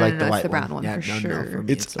 No, I no, like no, the it's white the brown one for For sure.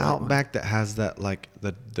 me, It's the white one. Outback that has that like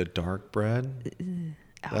the dark bread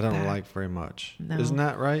that I don't Outback. like very much. No. Isn't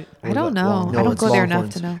that right? I Or don't is that know. Longhorns? No, I don't it's go there enough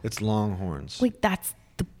Longhorns. to know. It's Longhorns. Wait, that's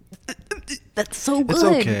so good. It's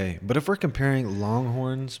okay, but if we're comparing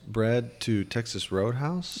Longhorns bread to Texas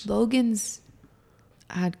Roadhouse, Logan's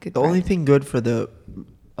had good. The only bread. thing good for the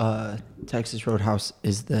Texas Roadhouse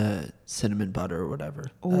is the cinnamon butter or whatever.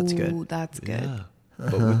 That's Ooh, good. That's good. yeah.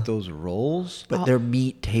 But with those rolls, But Oh. their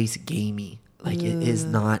meat tastes gamey. Like it is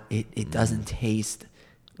not. It doesn't taste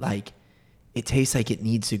like. It tastes like it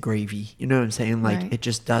needs a gravy. You know what I'm saying? Like Right. it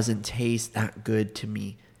just doesn't taste that good to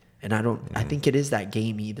me. And I don't. I think it is that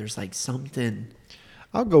gamey. There's like something.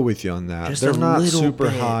 I'll go with you on that. Just They're a not little super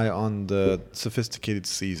bit. high on the sophisticated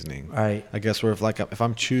seasoning. Right. I guess where if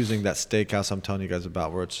I'm choosing that steakhouse I'm telling you guys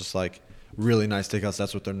about, where it's just like really nice steakhouse,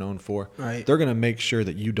 that's what they're known for. Right. They're gonna make sure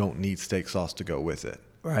that you don't need steak sauce to go with it.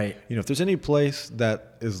 Right. You know, if there's any place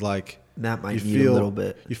that is like That might you need a little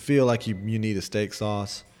bit. you feel like you need a steak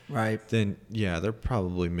sauce, Right. then yeah, they're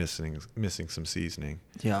probably missing some seasoning.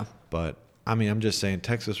 Yeah. But I mean, I'm just saying,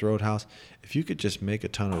 Texas Roadhouse, if you could just make a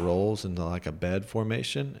ton of rolls into like a bed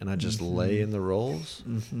formation and I just lay in the rolls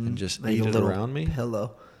and just Make eat a it little around me.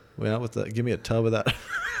 pillow. Well, give me a tub of that,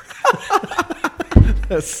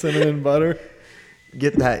 that cinnamon butter.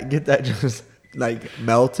 Get that just like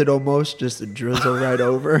melted almost, just to drizzle right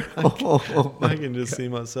over. Oh, I can just see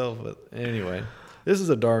myself. But anyway, this is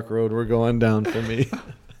a dark road we're going down for me.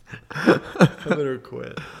 I better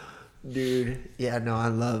quit. dude. Yeah, no, I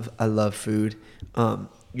love food.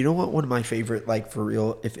 You know what? One of my favorite, like for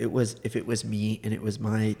real, if it was me and it was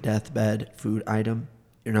my deathbed food item,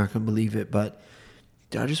 you're not gonna believe it, but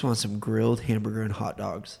dude, I just want some grilled hamburger and hot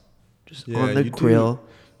dogs, just on the grill.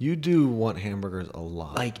 You do want hamburgers a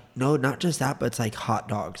lot. Like no, not just that, but it's like hot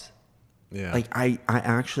dogs. yeah. Like I'm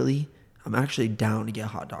actually down to get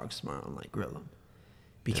hot dogs tomorrow and like grill them,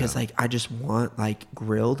 because Yeah. like I just want like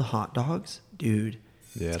grilled hot dogs, dude.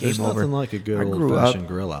 Yeah, It's there's game over. nothing like a good I grew old-fashioned up-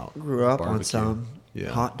 grill out. Grew up on barbecue. some Yeah.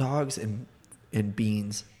 hot dogs and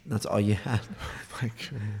beans. That's all you had. My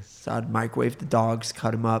goodness. So I'd microwave the dogs,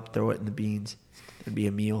 cut them up, throw it in the beans. It'd be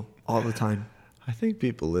a meal all the time. I think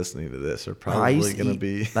people listening to this are I probably used to going to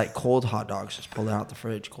eat, be. like cold hot dogs. Just pull it out the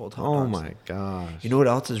fridge, cold hot Oh dogs. my gosh. You know what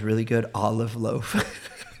else is really good? Olive loaf.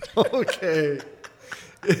 Okay.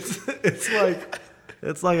 It's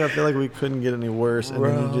like I feel like we couldn't get any worse, and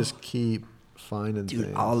then Bro. you just keep finding Dude,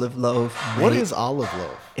 things. olive loaf. What mate. is olive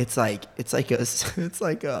loaf? It's like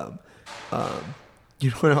you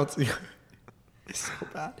know what else? It's so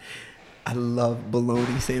bad. I love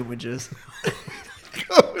bologna sandwiches.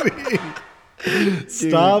 Cody,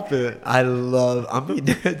 stop it. I'm being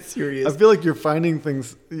dead serious. I feel like you're finding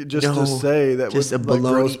things just No, to say that would just a like,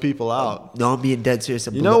 bologna- gross people out. No, I'm being dead serious.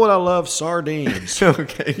 You know what I love? Sardines.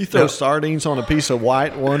 Okay. You throw sardines on a piece of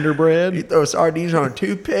white Wonder You Bread. throw sardines on a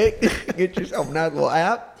toothpick, get yourself a nice little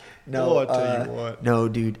app. No, Oh, I tell you what. No,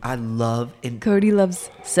 dude, I love and Cody loves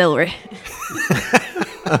celery.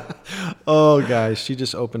 Oh, guys, she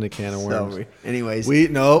just opened a can of worms. celery. Anyways, We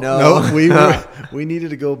we needed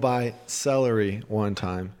to go buy celery one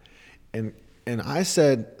time, and I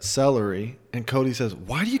said celery, and Cody says,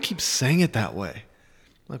 "Why do you keep saying it that way?"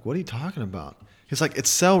 I'm like, what are you talking about? He's like, "It's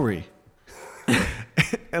celery,"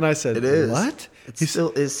 and I said, It is. What? It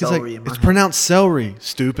still is he's celery like, in my it's head." pronounced celery,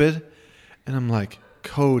 stupid. And I'm like,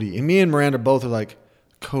 Cody, and me and Miranda both are like,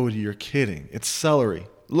 Cody, you're kidding. It's celery.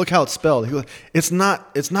 Look how it's spelled. He goes, it's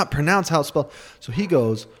not pronounced how it's spelled. So he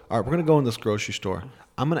goes, all right, we're gonna go in this grocery store.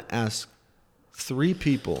 I'm gonna ask 3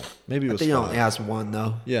 people. Maybe it I was think you 5. only asked one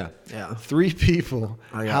though. Yeah. Yeah. 3 people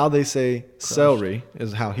I got how they say celery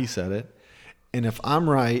is how he said it. And if I'm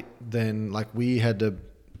right, then like we had to,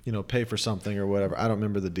 pay for something or whatever. I don't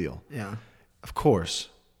remember the deal. Yeah. Of course,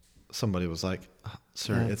 somebody was like,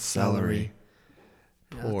 sir, Yeah, it's celery.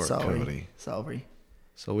 Yeah, Poor celery. Cody. Celery.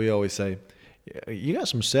 So we always say, "Yeah, you got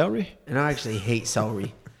some celery?" And I actually hate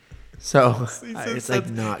celery. So it's like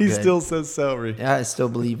not He good. still says celery. Yeah, I still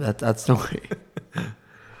believe that's the way.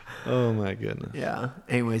 Oh my goodness. Yeah.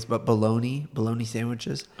 Anyways, but bologna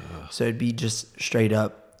sandwiches. So it'd be just straight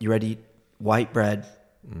up, you ready white bread.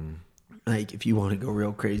 Like if you want to go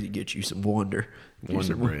real crazy, get you some Wonder.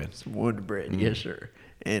 Wonder bread. Some Wonder bread, yes sir.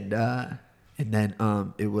 And then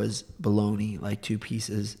it was bologna, like 2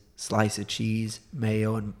 pieces, slice of cheese,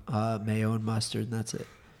 mayo and mustard, and that's it.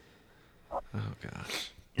 Oh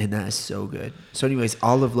gosh. And that is so good. So anyways,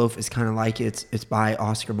 olive loaf is kind of like it's by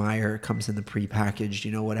Oscar Mayer. It comes in the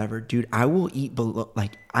prepackaged, whatever. Dude, I will eat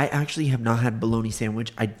I actually have not had bologna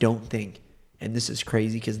sandwich, I don't think. And this is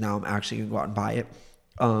crazy because now I'm actually going to go out and buy it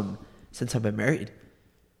since I've been married.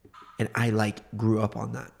 And I grew up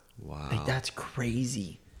on that. Wow. That's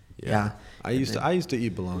crazy. Yeah. I used to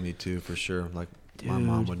eat bologna too, for sure. Like my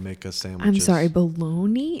mom would make us sandwiches. I'm sorry,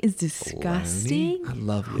 bologna is disgusting. I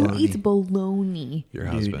love Who bologna. eats bologna? Your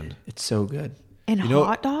Dude, husband. it's so good. And You know-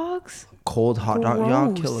 hot dogs? Cold hot dog. Y'all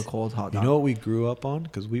Gross. kill a cold hot You dog. know what we grew up on?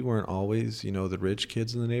 Because we weren't always, the rich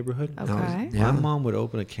kids in the neighborhood. Okay. Yeah. My mom would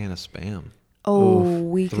open a can of Spam. Oh,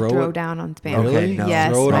 we could Throw throw it- down on Spam. Okay, no.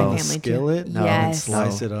 Yes, Throw it my on a family skillet. too. No, Yes.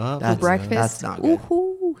 slice it up. For That's- breakfast. that's not good.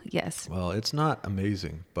 Ooh, yes. Well, it's not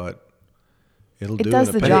amazing, but it'll It do does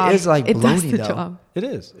in a the pan. But job. it is like it does bologna, the though. job. It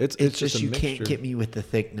is. It's It's just just a you mixture. can't get me with the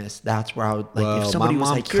thickness. That's where I would like Well, if somebody my was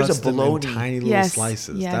mom like, "Here's a cuts them in bologna." tiny little Yes,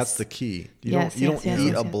 slices. yes. That's the key. You Yes, don't yes, yes, eat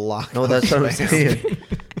yes, a yes. block. No, of that's what I'm Spam. saying.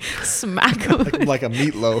 Smack them. like a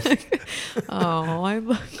meatloaf. Oh, I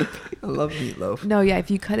love. I love meatloaf. No, yeah.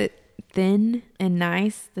 If you cut it thin and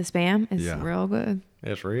nice, the Spam is Yeah. real good.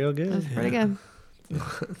 It's real good. It's pretty good.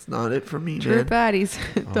 That's not it for me, True man. fatties.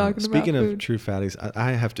 Talking Speaking about of food. true fatties,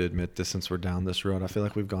 I have to admit this since we're down this road. I feel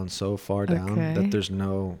like we've gone so far down Okay. that there's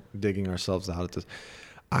no digging ourselves out at this.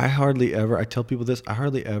 I tell people this, I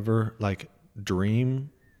hardly ever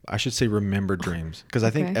dream. I should say remember dreams, because I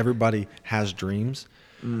think Okay. everybody has dreams,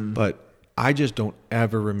 but I just don't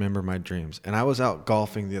ever remember my dreams. And I was out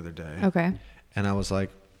golfing the other day. Okay. And I was like,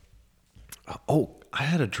 oh, I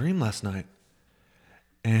had a dream last night.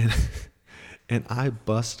 And and I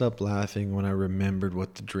bust up laughing when I remembered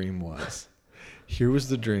what the dream was. Here was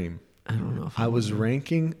the dream. I don't know if I was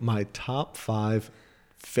ranking my top 5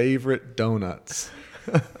 favorite donuts.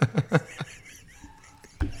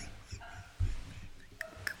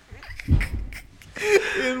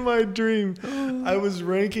 In my dream, I was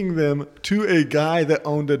ranking them to a guy that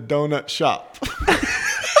owned a donut shop.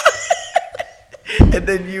 And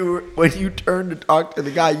then when you turned to talk to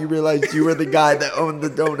the guy, you realized you were the guy that owned the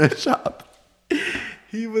donut shop.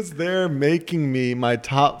 He was there making me my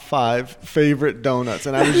top 5 favorite donuts.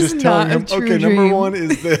 And I was That is just telling not a him, true okay, number dream. 1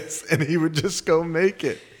 is this. And he would just go make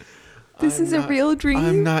it. This is a real dream?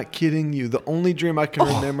 I'm not kidding you. The only dream I can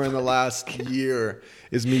remember in the last year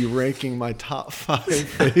is me ranking my top 5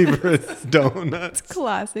 favorite donuts.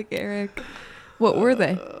 Classic Eric. What were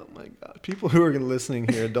they? Oh my God. People who are listening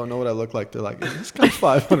here don't know what I look like. They're like, is this guy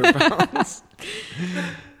 500 pounds?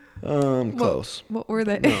 Close. What were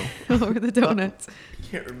they? No. What were the donuts?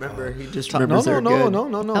 can't remember. He just No, remembers they're good. no.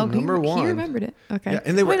 Oh, Number he one. remembered it. Okay. Yeah,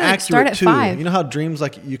 and they were Wait, like, accurate start at too. 5. You know how dreams,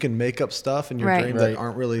 like, you can make up stuff in your Right. dream Right. that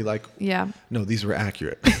aren't really like. Yeah. No, these were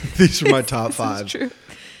accurate. These are my top This is 5. true.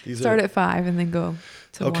 These Start are, at 5 and then go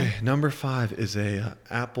to okay. 1. Number 5 is a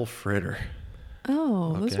apple fritter.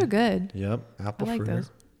 Oh, those Okay. are good. Yep, I apple like fritter. those.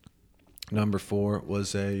 Number 4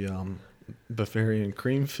 was a Bavarian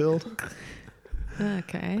cream filled.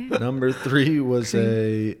 Okay. Number 3 was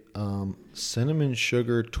a cinnamon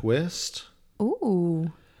sugar twist.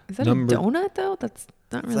 Ooh. Is that Number- a donut though? That's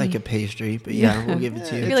not It's really like a pastry, but yeah, we'll give it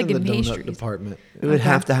to I you. feel like in in the donut pastries. department. It would Okay.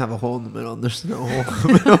 have to have a hole in the middle, and there's no hole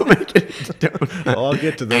in the middle. Make it a donut. Oh, I'll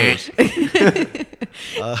get to those.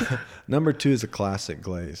 Number 2 is a classic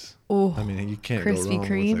glaze. Oh, I mean, you can't Krispy go wrong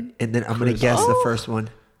Kreme. with it. And then I'm gonna Crisp. guess the Oh. first one.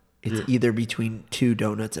 It's either between 2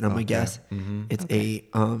 donuts, and I'm gonna Okay. guess it's a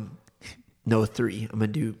no 3. I'm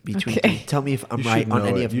gonna do between Okay. 3. Tell me if I'm You right should on know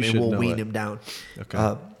any it. of them, You and should we'll know wean it. them down.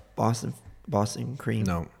 Okay. Boston cream.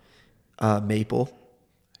 No. Maple.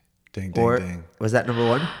 Ding, ding, Or ding. was that number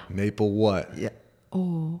 1? Maple what? Yeah,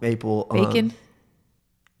 Oh. maple Bacon.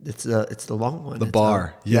 It's the long one. The It's,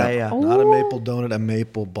 bar. yeah, Yeah. yeah. Not a Oh. maple donut, a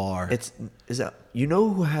maple bar. It's is that you know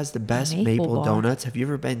who has the best Maple maple bar. donuts? Have you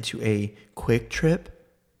ever been to a Quick Trip?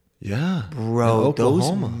 yeah. Bro, In those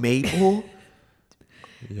Oklahoma. maple.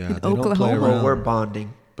 Yeah, in they don't play Oklahoma. around. We're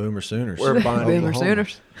bonding. Boomer Sooners. We're bonding. Boomer Oklahoma.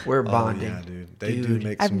 Sooners. We're Oh, bonding. yeah, dude. They do Dude,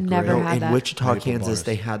 make I've some never great had in that. Wichita, maple Kansas, bars.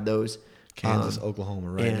 they had those. Kansas, Oklahoma,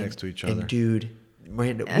 right and- next to each other. And dude,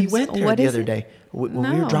 Miranda, we It's- went there what the is other it? day when we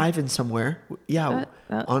were No. driving somewhere. Yeah,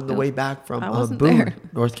 on the way back from I wasn't Boone, there.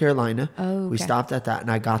 North Carolina. Oh, We okay. stopped at that, and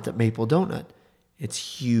I got the maple donut. It's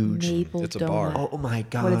huge. Maple It's a donut. bar. Oh my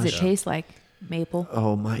gosh. What does it taste like? Maple.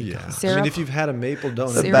 Oh my yeah. gosh. I Syrup? mean, if you've had a maple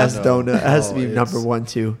donut, The Syrup? best you know. donut. It has to Oh, be it's- number 1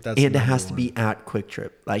 too, that's and it number has to be one. at Quick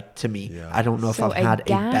Trip. Like to me, Yeah. I don't know if So I've had a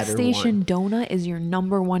gas better station one. donut is your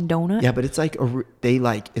number 1 donut? Yeah, but it's like they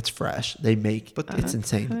like it's fresh. They make, But it's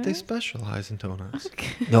insane. They specialize in donuts.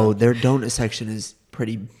 No, their donut section is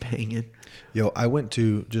pretty banging. Yo, I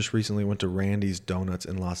just recently went to Randy's Donuts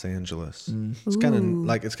in Los Angeles. Mm. It's kind of Ooh.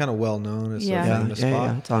 like, it's kind of well known. It's Yeah. a Yeah, famous yeah, spot.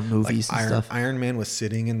 yeah. It's on movies and stuff. Iron Man was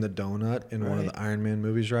sitting in the donut in one of Right. the Iron Man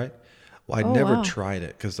movies, right? Well, I Oh, never wow. tried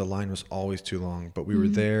it because the line was always too long. But we were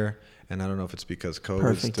there, and I don't know if it's because COVID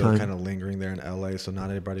was Perfect still time. kind of lingering there in LA, so not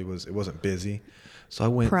everybody it wasn't busy. So I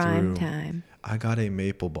went Prime through. time. I got a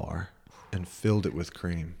maple bar and filled it with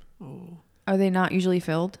cream. Are they not usually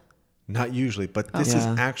filled? Not usually, but this is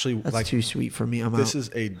Yeah, actually That's like too sweet for me. I'm this out. is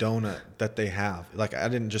a donut that they have. Like I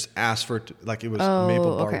didn't just ask for it. Like it was Oh,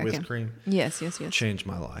 maple bar okay, with okay. cream. Yes. Changed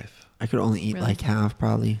my life. I could only eat Really? like half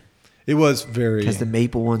probably It was very because the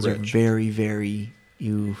maple ones are rich. very, very.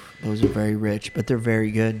 Those are very rich, but they're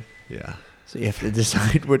very good. Yeah, So you have to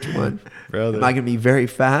decide which one. brother. Am I gonna be very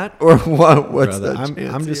fat or what? What's brother, the I'm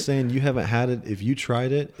chance just here? saying you haven't had it. If you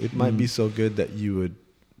tried it, it might be so good that you would.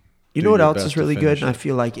 You do know what your else best is to really good, finish and I it.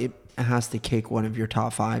 feel like it has to kick one of your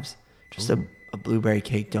top 5s. Just a blueberry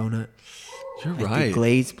cake donut. You're Like the right.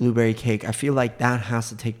 glazed blueberry cake. I feel like that has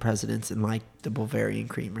to take precedence in like the Bavarian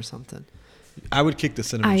cream or something. I would kick the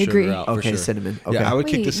cinnamon I sugar agree. out. For Okay, sure. cinnamon. Okay. Yeah, I would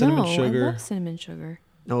kick the Wait, cinnamon no, sugar. I love cinnamon sugar.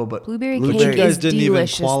 No, but Blueberry But cake you guys is didn't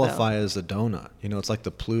delicious, even qualify as a donut. You know, it's like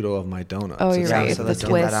the Pluto of my donuts. Oh, you're It's right. like So The let's get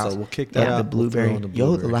twist. that out. So we'll kick that Yeah, out. the We'll throw blueberry. in the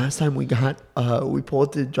Yo, the blueberry. last time we got, we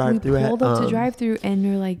pulled to drive through We pulled up to drive through and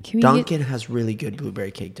we're like, can we get... Dunkin' has really good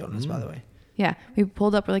blueberry cake donuts, by the way. Yeah, we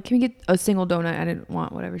pulled up. We're like, can we get a single donut? I didn't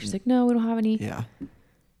want whatever. She's like, no, we don't have any. Yeah.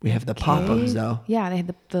 We have the Okay. Pop'ems though. Yeah, they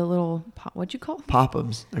had the little what'd you call them?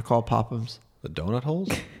 Pop'ems. They're called Pop'ems. The donut holes?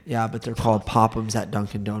 Yeah, but they're called Pop'ems at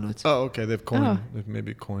Dunkin' Donuts. Oh, okay. They've Oh.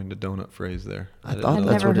 maybe coined a donut phrase there. I didn't thought know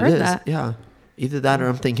that's never what it heard is. that. Yeah. Either that or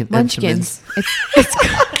I'm thinking Munchkins.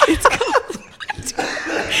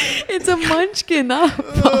 It's a munchkin, not a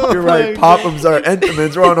pop. You're right. Pop'ems are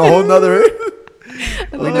Entenmann's. We're on a whole nother.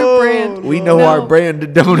 Like a brand. We know No. our brand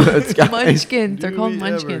of donuts, guys. Munchkins. They're Do called we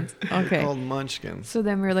munchkins. ever. They're Okay. called munchkins. So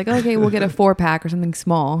then we were like, okay, we'll get a 4-pack or something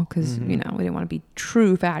small because, you know, we didn't want to be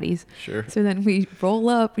true fatties. Sure. So then we roll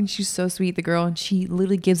up and she's so sweet, the girl, and she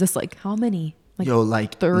literally gives us like, how many? Like Yo,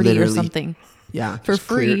 like 30 or literally. something Yeah. for Just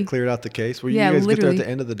free. Cleared out the case. Were Yeah, you guys get there at literally. the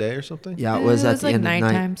end of the day or something? Yeah, it was at the like end of the night.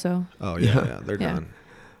 nighttime, so Oh, yeah, Yeah. yeah. They're Yeah. done.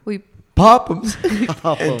 we Pop'ems.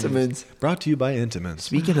 Entenmann's. Brought to you by Entenmann's.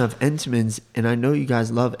 Speaking of Entenmann's, and I know you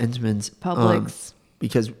guys love Entenmann's. Publix.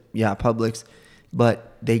 Because, yeah, Publix.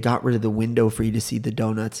 But they got rid of the window for you to see the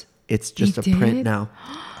donuts. It's just They a print did? now.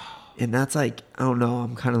 And that's like, I don't know.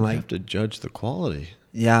 I'm kind of You like, have to judge the quality.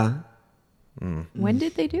 yeah. when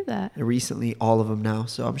did they do that? Recently, all of them now.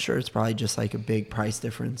 So I'm sure it's probably just like a big price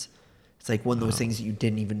difference. It's like one of those things that you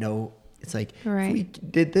didn't even know It's like, Right. if we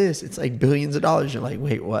did this, it's like billions of dollars. You're like,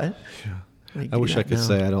 wait, what? Yeah. Like, I do wish I that could now.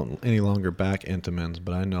 say I don't any longer back Entenmann's,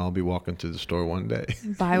 but I know I'll be walking through the store one day.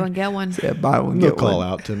 Buy one, get one. Yeah, buy one, They'll get call one.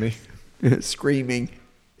 out to me. Screaming.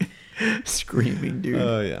 Screaming, dude.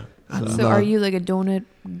 Oh yeah. I So, So are you like a donut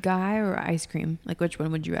guy or ice cream? Like which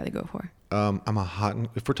one would you rather go for? I'm a hot.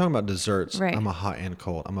 If we're talking about desserts, Right. I'm a hot and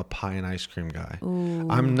cold. I'm a pie and ice cream guy. Ooh.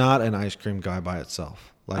 I'm not an ice cream guy by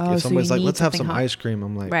itself. Like Oh, if so somebody's you like, need "Let's have something some hot. ice cream,"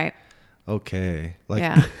 I'm like, Right. okay. Like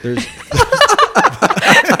Yeah. there's.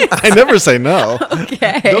 I never say no.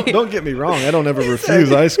 Okay. Don't get me wrong. I don't ever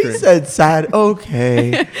refuse ice cream. He said sad.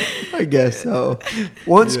 Okay. I guess so.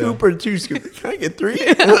 One Yeah. scoop or 2 scoops? Can I get 3?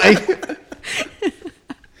 Like,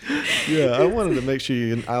 Yeah, I wanted to make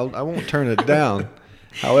sure I won't turn it down.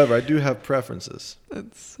 However, I do have preferences.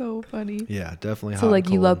 That's so funny. Yeah, definitely. So hot like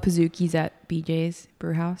and you cold. love Pazookies at BJ's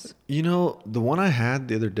Brew House? You know, the one I had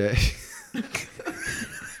the other day.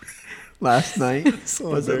 last night. So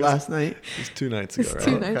Was it last night? It was 2 nights ago, It's right?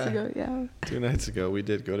 2 nights Okay. ago, yeah. 2 nights ago, we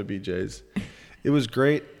did go to BJ's. It was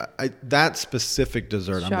great. That specific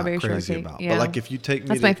dessert, Strawberry I'm not crazy shortcake, about. yeah. But like, if you take me,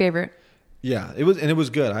 That's to, my favorite. yeah, it was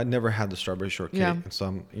good. I'd never had the strawberry shortcake, Yeah. and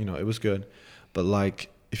so it was good. But like,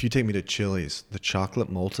 if you take me to Chili's, the chocolate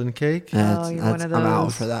molten cake That's- you're one of those. I'm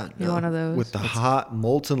out for that. You're No. one of those. with the hot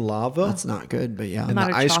molten lava. That's not good, but yeah. I'm and not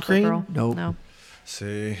the a ice chocolate cream? girl. Nope. No.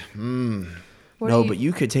 See, What No, do but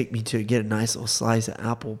you could take me to get a nice little slice of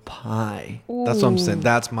apple pie. that's what I'm saying. Ooh.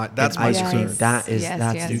 That's my And dessert. ice cream. Yes. That is Yes,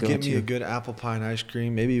 that's yes. the You get me a go-to. good apple pie and ice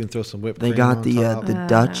cream. Maybe even throw some whipped They cream got on the top. the Oh,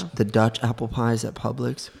 Dutch no. the Dutch apple pies at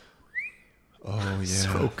Publix. Oh yeah.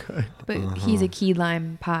 So good. But he's a key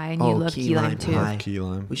lime pie, and you Oh, love key lime too. pie. Key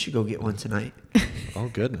lime. We should go get one tonight. Oh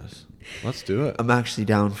goodness. Let's do it. I'm actually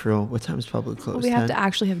down for real. What time is Publix closed? Well, we have 10? to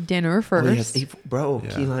actually have dinner Oh, first. yes, bro, Yeah.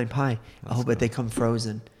 key lime pie. Let's Oh, but go. they come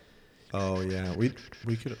frozen. Oh yeah. We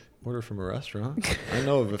could order from a restaurant. I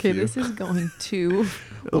know of a Okay, few. this is going too.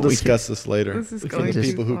 We'll We discuss this later. This is We can going For just-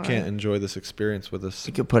 too people who far. can't enjoy this experience with us.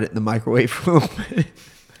 We could put it in the microwave for a little bit.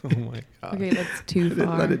 Oh my god. Okay, that's too Let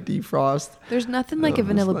far. it defrost. There's nothing like Oh, a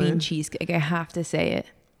vanilla that's bean fine. cheesecake. I have to say it.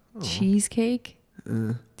 Oh. Cheesecake? Uh,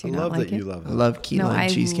 Do I you not love like that it? you love I it. love key no, lime I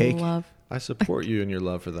cheesecake. love. I support you and your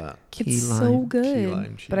love for that. Key It's lime. so Key good.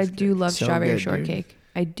 lime But I do cheesecake. love So strawberry good, dude. shortcake.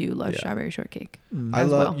 I do love Yeah. strawberry shortcake. I as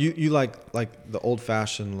love well. you like the old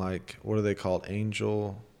fashioned, like, what are they called?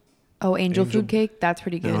 Angel Oh, angel Angel- food cake? That's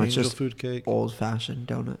pretty good. No, it's angel just food cake. Old fashioned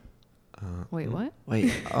donut. Wait, what?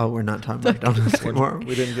 Wait. Oh, we're not talking about donuts anymore.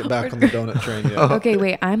 We didn't get back on the donut train yet. Okay,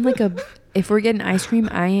 wait. I'm like if we're getting ice cream,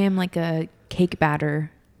 I am like a cake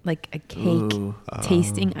batter, like a cake Ooh.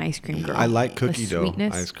 tasting ice cream girl. I like The cookie dough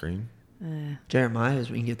sweetness. ice cream.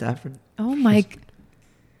 Jeremiah's. We can get that for. Oh my!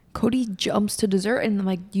 Cody jumps to dessert, and I'm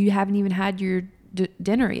like, you haven't even had your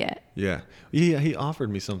dinner yet. Yeah. He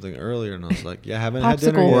offered me something earlier, and I was like, yeah, I haven't had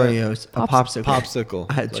dinner Popsicle. yet. Oreos. A popsicle. Popsicle.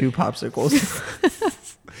 I had Like- 2 popsicles.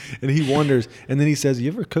 And he wonders, and then he says,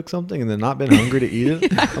 "You ever cook something and then not been hungry to eat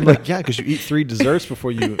it?" I'm like, "Yeah, because you eat 3 desserts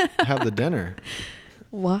before you have the dinner."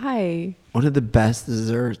 Why? One of the best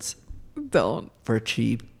desserts Don't for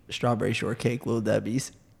cheap strawberry shortcake, Little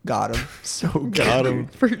Debbie's. Got them. So good. Got 'em.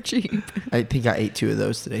 for cheap. I think I ate 2 of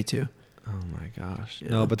those today too. Oh my gosh! Yeah.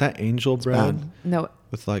 No, but that angel It's bread bad. No,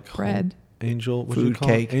 with like Bread. angel what Food do you call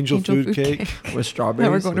it? cake. Angel food cake With Now strawberries.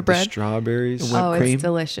 we're going to with the bread. strawberries. Whipped Oh, cream. it's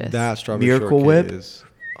delicious. That strawberry Miracle shortcake Whip? is.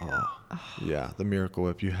 Oh, yeah, the Miracle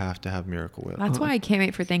Whip. You have to have Miracle Whip. That's why I can't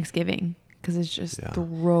wait for Thanksgiving, because it's just Yeah.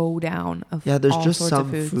 throw down of Yeah, there's all just sorts some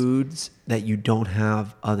of foods. foods that you don't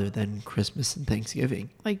have other than Christmas and Thanksgiving.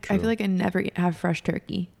 Like I True. feel like I never have fresh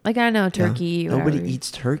turkey. Like I know turkey. Yeah. Nobody whatever,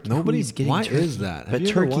 eats turkey. Nobody's Who's getting why turkey? is that? Have But you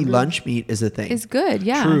ever turkey wondered? lunch meat is a thing. is good.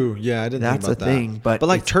 Yeah. True. Yeah, I didn't That's think a about thing, that. but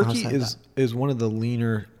like it's turkey outside is one of the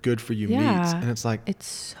leaner, good for you Yeah. meats, and it's like It's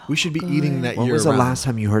so we should be eating good. that When year was the round. last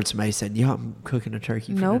time you heard somebody said, "Yeah, I'm cooking a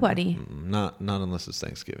turkey"? For dinner"? Nobody. Not unless it's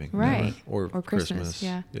Thanksgiving, never. Right. Or Or Christmas, Christmas.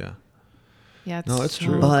 yeah. Yeah. Yeah. It's No, it's so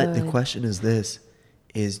true. But the good. question is this: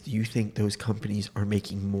 is do you think those companies are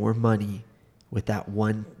making more money with that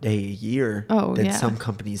one day a year Oh, than yeah. some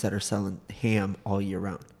companies that are selling ham all year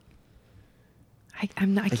round?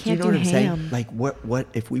 I'm not. I Like, can't you know do what I'm ham. saying? Like, what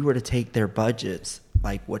if we were to take their budgets?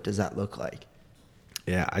 Like, what does that look like?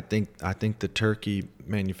 Yeah, I think the turkey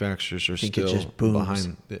manufacturers are Think it still just booms?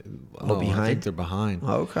 behind. Oh, I behind? think they're behind.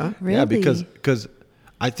 Oh, okay. Yeah, because Really?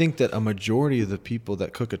 I think that a majority of the people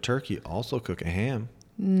that cook a turkey also cook a ham.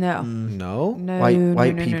 No. No, No. White- no,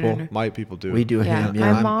 white no, no, no, people. no. white people do. We do a Yeah, ham. my Yeah.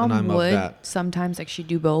 And I'm mom of would that. sometimes like she'd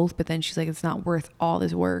do both, but then she's like, it's not worth all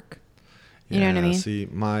this work. You know what I mean? See,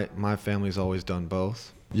 my family's always done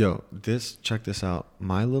both. Yo, check this out.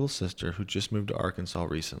 My little sister, who just moved to Arkansas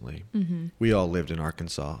recently, Mm-hmm. we all lived in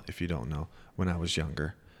Arkansas, if you don't know, when I was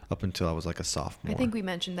younger, up until I was like a sophomore. I think we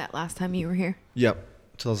mentioned that last time you were here. Yep.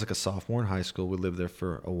 Until I was like a sophomore in high school. We lived there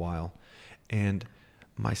for a while. And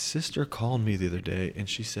my sister called me the other day and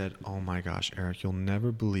she said, "Oh my gosh, Eric, you'll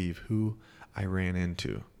never believe who I ran into."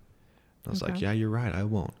 And I was like, Okay. "Yeah, you're right. I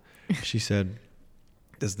won't." She said,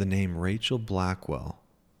 "Does the name Rachel Blackwell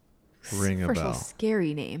ring a First of all, bell?"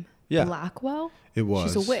 scary name. Yeah. Blackwell? It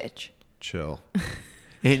was. She's a witch. Chill.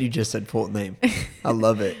 And you just said full name. I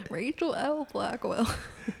love it. Rachel L. Blackwell.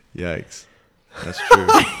 Yikes. That's true.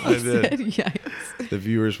 I Said did. yikes. The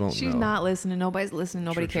viewers won't know. She's not listening. Nobody's listening.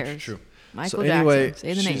 Nobody True, cares. true. Michael So anyway, Jackson.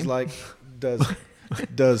 Say the she's name. like,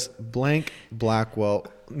 does blank Blackwell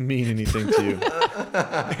mean anything to you?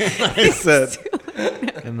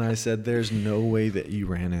 And I said, "There's no way that you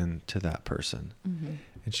ran into that person." Mm-hmm.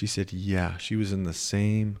 And she said, "Yeah, she was in the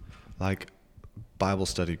same like Bible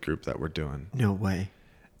study group that we're doing." No way.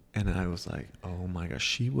 And I was like, "Oh my gosh,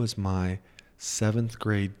 she was my 7th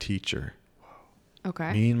grade teacher."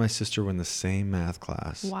 Okay. Me and my sister were in the same math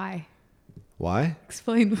class. Why? Why?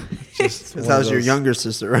 Explain Just Because one that of was your those- younger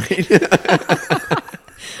sister, right?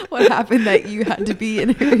 what happened that you had to be in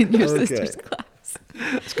your Okay. sister's class.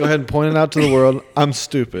 Let's go ahead and point it out to the world. I'm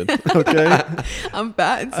stupid. Okay. I'm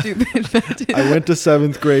fat and stupid. I went to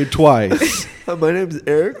 7th grade twice. My name's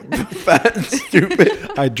Eric. Fat and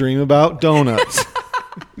stupid. I dream about donuts.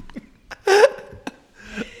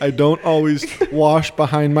 I don't always wash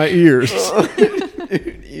behind my ears.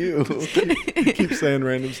 Dude, you. Keep saying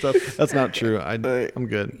random stuff. That's not true. I'm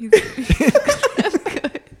good.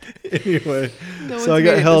 Anyway, No so one's I made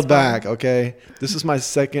got it held this far. back. Okay, this is my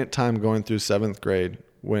 2nd time going through 7th grade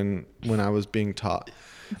when I was being taught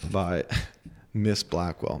by Miss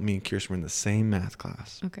Blackwell. Me and Kirsten were in the same math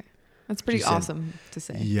class. Okay. That's pretty She said- awesome to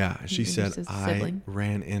say. Yeah, she You're said just a I sibling.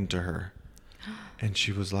 ran into her, and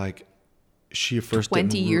she was like, she at first 20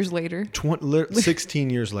 didn't years later. 16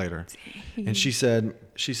 years later, and she said,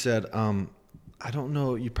 I don't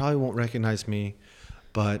know, you probably won't recognize me,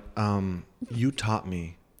 but you taught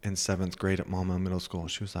me in 7th grade at Maumelle Middle School.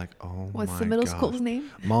 She was like, "Oh What's my the middle gosh. school's name?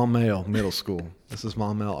 Maumelle Middle School. This is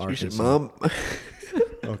Maumelle, You should, Arkansas." Mom.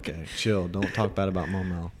 Okay, chill. Don't talk bad about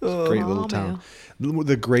Maumelle. It's a great little town.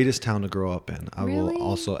 The greatest town to grow up in. I Really? will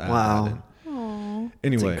also add Wow. that in. Oh. It's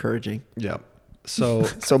Anyway, encouraging. yeah. So,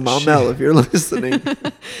 So, Mom Mel, if you're listening,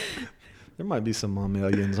 there might be some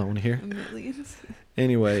Maumellians on here. Millions.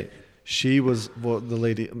 Anyway, the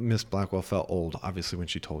lady, Miss Blackwell, felt old, obviously, when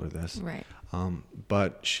she told her this. Right.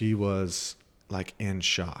 But she was like in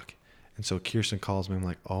shock. And so Kirsten calls me. I'm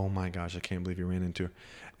like, "Oh my gosh, I can't believe you ran into her."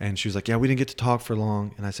 And she was like, "Yeah, we didn't get to talk for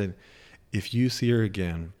long." And I said, "If you see her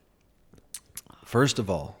again, first of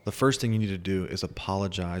all, the first thing you need to do is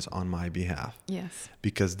apologize on my behalf. Yes.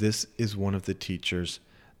 Because this is one of the teachers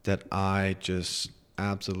that I just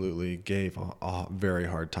absolutely gave a very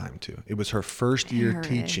hard time to. It was her first year Eric.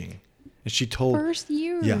 teaching. And she told... First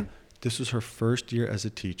year. Yeah. This was her first year as a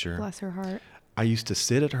teacher. Bless her heart. I used to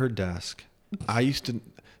sit at her desk.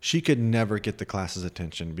 She could never get the class's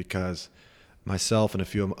attention because myself and a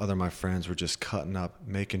few other my friends were just cutting up,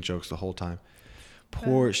 making jokes the whole time.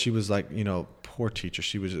 She was like, poor teacher.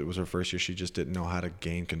 It was her first year. She just didn't know how to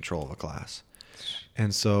gain control of a class.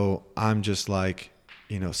 And so I'm just like,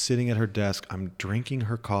 sitting at her desk. I'm drinking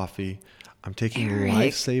her coffee. I'm taking Eric.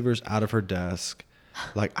 lifesavers out of her desk.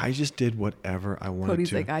 Like I just did whatever I wanted Cody's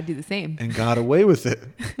to. like, I do the same. And got away with it.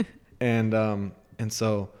 And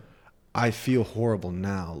so I feel horrible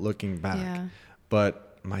now looking back. Yeah.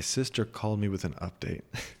 But my sister called me with an update.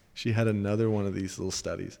 She had another one of these little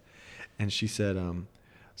studies. And she said,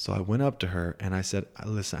 so I went up to her and I said,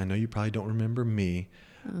 "Listen, I know you probably don't remember me,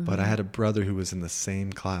 but I had a brother who was in the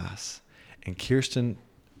same class." And Kirsten,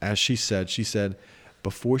 as she said,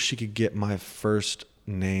 before she could get my first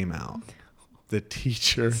name out, the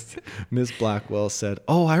teacher, Miss Blackwell, said,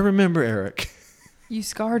 "Oh, I remember Eric." You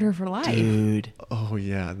scarred her for life. dude. Oh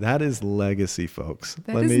yeah, that is legacy, folks.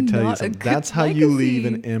 That Let is me tell you not a something. good That's how you leave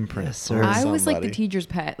an legacy. imprint. Yes, sir. on I was like the somebody. teacher's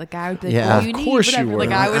pet. Like I would be like, Yeah. "What do you Of need?" course you Whatever. were.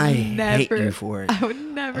 Like I would I never. hate you for it. I would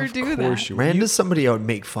never Of do course that. you were. Miranda's somebody I would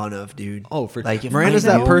make fun of, dude. Oh, for like if Miranda's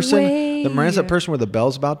I that knew- person. way. Miranda's that person where the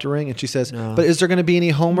bell's about to ring and she says, No. "But is there going to be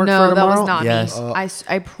any homework No, for that tomorrow?" was not Yes. me.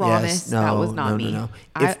 I promise no, that was not no, me. no.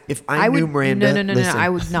 If I knew would, Miranda- no, listen. I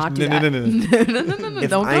would not do No, that. no, no, no. No, If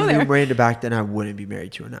don't I go knew there. Miranda back then, I wouldn't be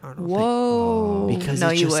married to her now. I don't think. Whoa. Because no,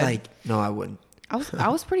 it's you just would. like, no, I wouldn't. I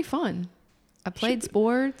was pretty fun. I played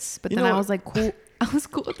sports, but You then know I what? was like cool. I was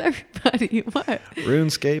cool with everybody. What?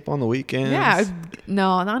 RuneScape on the weekends. Yeah.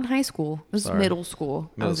 No, not in high school. It was Sorry. middle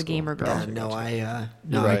school. I Middle was a school. gamer girl. Yeah, no, I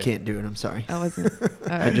You're I right. can't do it. I'm sorry. I wasn't.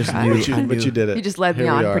 I just tried. knew. But you, I but knew. you did it. You just led me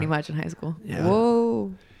Here we on are. pretty much in high school. Yeah.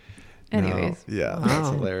 Whoa. No, Anyways. yeah, Wow. that's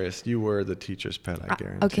hilarious. You were the teacher's pet, I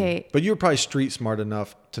guarantee. okay. But you were probably street smart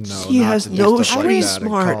enough to know. He not has to do no stuff like street that and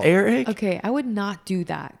smart, call- Eric. Okay, I would not do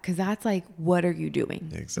that because that's like, what are you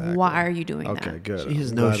doing? Exactly. Why are you doing Okay, that? good. She has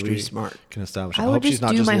I'm no glad street we smart. Can establish. I I would hope she's just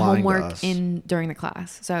not do just my lying to homework us. during the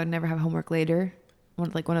class, so I would never have homework later.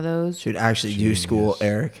 Like one of those. Should actually do school, Genius.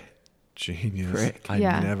 Eric. Genius. Frick. I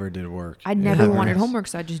Yeah. never did work. I never Never. wanted homework,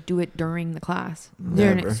 so I just do it during the class.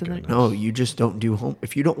 During Never. it, so then, No, you just don't do home.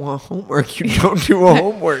 If you don't want homework, you don't do a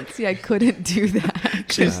homework. see, I couldn't do that.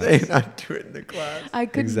 She's saying I do it in the class. I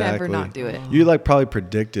could never not do it. You like probably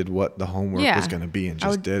predicted what the homework Yeah. was going to be and I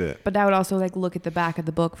just would- did it. But I would also like look at the back of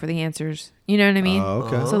the book for the answers. You know what I mean? Oh,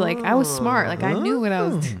 okay. So like I was smart. Like I knew what I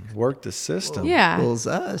was. Worked the system. Yeah. Bulls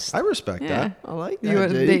us. I respect Yeah. that. I like that. You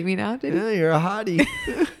want to JD. date me now, did Yeah, you're a hottie.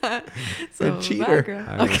 So a cheater.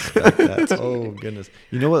 background. I respect that. Oh goodness!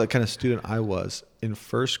 You know what kind of student I was in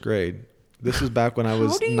first grade? This was back when I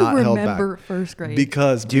was How do you not held back. remember first grade?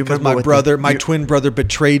 Because Do you because remember my what brother, my your- twin brother,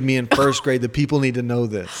 betrayed me in first grade. The people need to know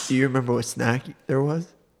this. Do you remember what snack there was?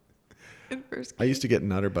 In first I used to get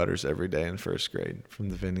Nutter Butters every day in first grade from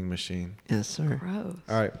the vending machine. Yes, sir. Gross.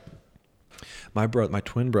 All right. My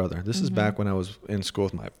twin brother. This is Mm-hmm. back when I was in school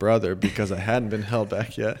with my brother because I hadn't been held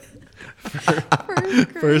back yet.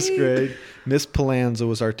 First grade. Miss Palanza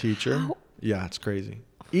was our teacher. How- Yeah, it's crazy.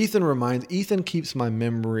 Ethan keeps my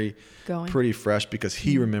memory Going. pretty fresh because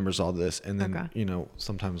he remembers all this, and then Okay.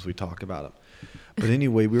 sometimes we talk about it. But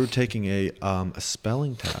anyway, we were taking a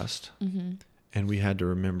spelling test, Mm-hmm. and we had to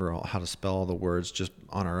remember how to spell all the words just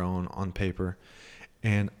on our own on paper.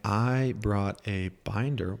 And I brought a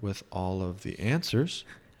binder with all of the answers,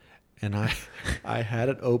 and I had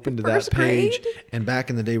it open to that First page. grade? And back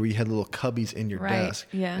in the day where you had little cubbies in your Right, desk,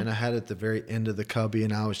 yeah. and I had it at the very end of the cubby,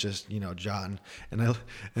 and I was just jotting, and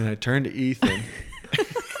I turned to Ethan.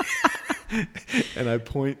 And I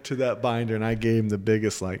point to that binder, and I gave him the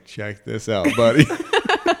biggest, like, check this out, buddy.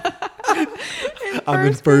 I'm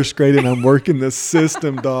in first grade, and I'm working the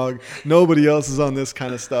system, dog. Nobody else is on this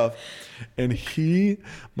kind of stuff. And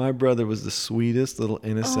my brother was the sweetest little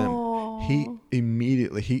innocent. Aw. He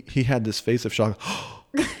immediately, he had this face of shock.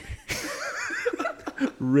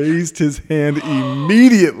 Raised his hand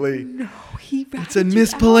immediately. No, he It said, ratted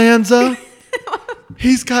Miss you out. Palanza,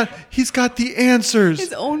 he's got the answers.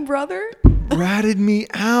 His own brother. Ratted me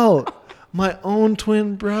out. My own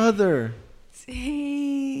twin brother.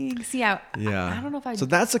 Dang. See, I don't know if I. So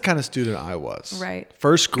that's the kind of student I was. Right.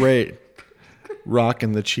 First grade,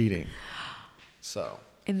 rocking the cheating. So,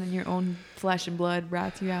 And then your own flesh and blood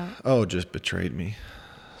rats you out. just betrayed me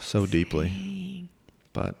so deeply. Dang.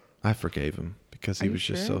 But I forgave him because he Are you was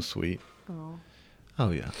just so sure? sweet. Oh,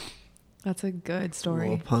 Oh, yeah. that's a good story.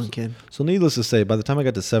 Little pumpkin. So needless to say, by the time I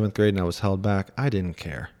got to 7th grade and I was held back, I didn't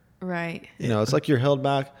care. Right. You know, it's like you're held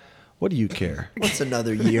back. What do you care? What's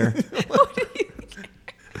another year?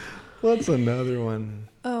 What's another one?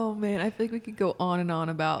 Oh man, I feel like we could go on and on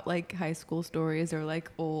about like high school stories or like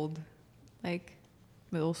old, like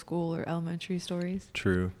middle school or elementary stories.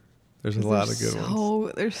 True. There's a 'Cause lot of good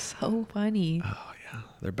ones. They're so funny. Oh, yeah.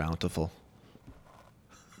 They're bountiful.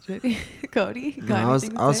 Cody, No, got I was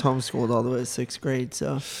anything to I was say? homeschooled all the way to 6th grade.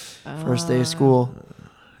 So first day of school,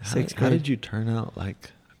 sixth How grade. did you turn out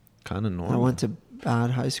like kind of normal? I went to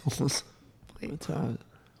bad high schools. I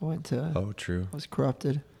went to. Oh, true. I was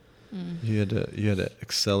corrupted. You had to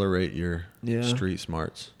accelerate your Yeah. street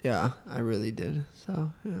smarts. Yeah, I really did.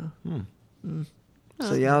 So yeah. Hmm.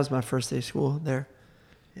 So yeah, it was my first day of school there,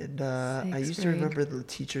 and I Sixth used to grade. remember the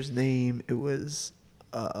teacher's name. It was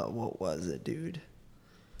what was it, dude?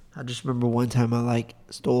 I just remember one time I like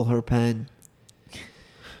stole her pen,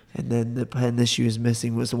 and then the pen that she was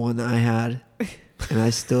missing was the one that I had, and I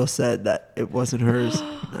still said that it wasn't hers.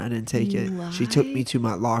 And I didn't take it. You She took me lied? to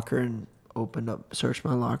my locker and searched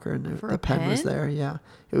my locker, and For the a pen was pen? there. Yeah,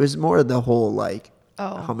 it was more the whole like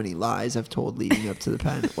Oh. how many lies I've told leading up to the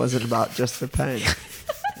pen. It wasn't about just the pen.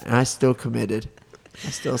 And I still committed. I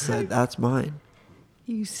still said, that's mine.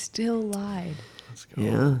 You still lied. Let's go.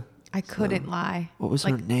 Yeah. I couldn't lie. What was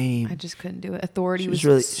her name? I just couldn't do it. Authority She was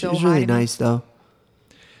was so really high to me. nice, though.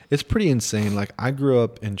 It's pretty insane. Like, I grew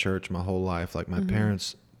up in church my whole life. Like, my Mm-hmm.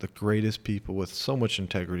 parents, the greatest people with so much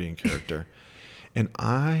integrity and character. And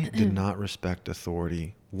I did not respect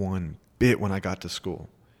authority one bit when I got to school.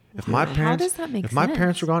 If my How parents, does that make if my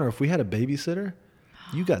parents sense? were gone, or if we had a babysitter,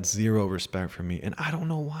 you got zero respect for me. And I don't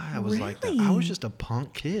know why I was like that. I was Really? just a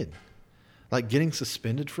punk kid. like getting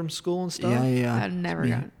suspended from school and stuff. Yeah. I've never Me.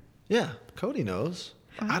 got. Yeah, Cody knows.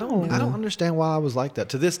 I Oh. don't understand why I was like that.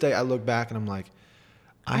 To this day, I look back and I'm like,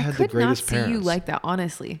 I had the could greatest not see parents. you like that,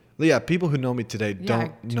 honestly. Yeah, people who know me today Yeah,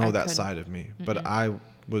 don't know I that couldn't. side of me, but I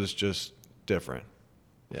was just different.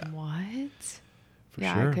 Yeah, What? for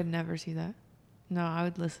yeah, sure. I could never see that. No, I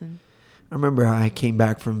would listen. I remember I came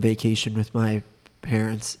back from vacation with my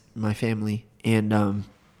parents, my family, and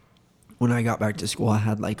when I got back to school, I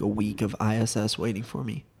had like a week of ISS waiting for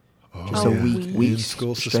me. Just Oh, a yeah. week in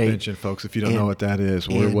school straight. suspension, folks. If you don't know And- what that is,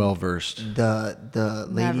 we're and well versed. The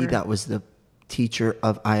lady Never. that was the teacher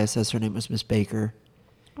of ISS, her name was Miss Baker,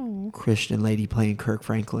 Oh, Christian lady playing Kirk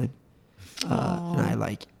Franklin. And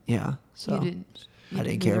I so you didn't. You I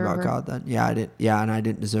didn't care deserve about her. God then. Yeah, I didn't. Yeah, and I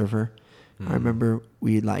didn't deserve her. I remember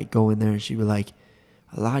we'd like go in there and she'd be like,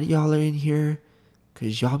 "A lot of y'all are in here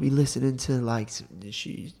because y'all be listening to like."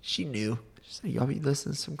 She knew. She's like, "Y'all be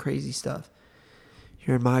listening to some crazy stuff."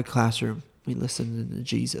 Here in my classroom, we listening to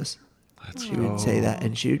Jesus. She would say that,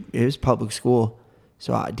 and it was public school,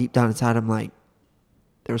 so deep down inside, I'm like,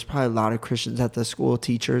 there was probably a lot of Christians at the school,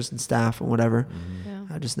 teachers and staff and whatever. Yeah.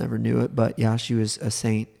 I just never knew it, but yeah, she was a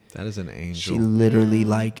saint. That is an She angel. literally Yeah.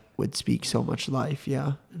 like would speak so much life,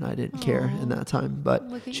 yeah, and I didn't care in that time, but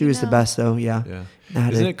Look at she you was the now. best though, yeah. Yeah. And I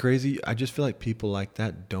had Isn't a- it crazy? I just feel like people like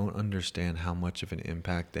that don't understand how much of an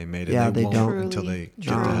impact they made. And Yeah, they won't don't. until they Truly. get to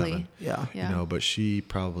Truly. heaven. Yeah, Yeah. You know, but she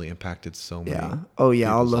probably impacted so many. yeah. Oh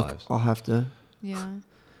yeah, I'll people's look. lives. I'll have to Yeah.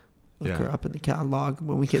 look Yeah. her up in the catalog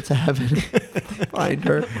when we get to heaven. Find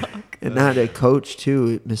her. And I had a coach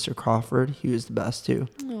too, Mr. Crawford. He was the best too.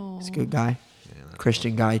 No. He's a good guy, Yeah, that's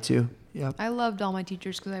Christian guy too. Yep. I loved all my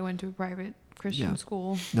teachers because I went to a private Christian Yeah.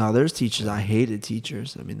 school. No, there's teachers I hated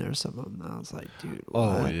teachers. I mean, there's some of them that I was like, dude.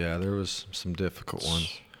 Oh what? yeah, there was some difficult ones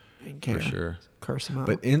I didn't for care. sure. Curse them out.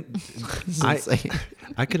 But in It's I insane.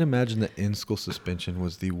 I can imagine that in school suspension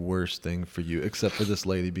was the worst thing for you, except for this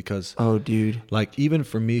lady, because Oh, dude. like even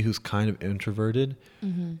for me who's kind of introverted,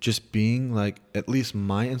 just being like at least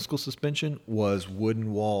my in school suspension was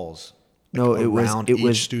wooden walls. No, it was- around it each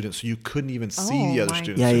was- student, so you couldn't even Oh see the other my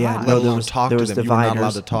students. Yeah, yeah. God. Let No, alone talk there to was them. You were not dividers.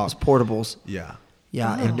 allowed to It talk. was portables. Yeah.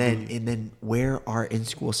 Yeah, Oh. and then where our in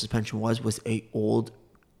school suspension was a old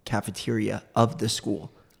cafeteria of the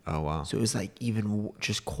school. Oh wow. So it was like even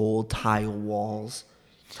just cold tile walls,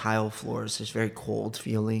 tile floors, just very cold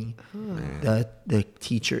feeling.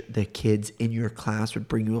 The kids in your class would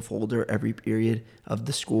bring you a folder every period of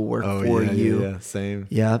the schoolwork Oh for yeah, you. yeah, same.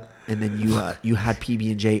 Yep. And then you had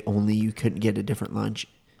PB&J only. You couldn't get a different lunch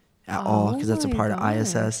at all because that's a my part gosh. of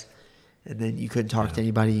ISS. And then you couldn't talk to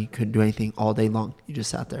anybody. You couldn't do anything all day long. You just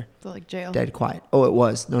sat there, So like jail. dead quiet. Oh, it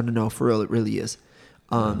was. No. For real, it really is.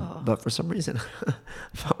 But for some reason, I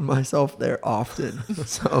found myself there often.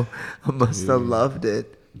 So I must have loved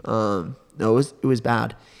it. No, it was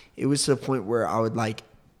bad. It was to the point where I would like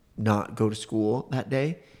not go to school that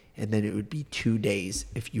day, and then it would be 2 days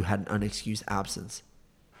if you had an unexcused absence.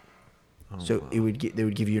 So they would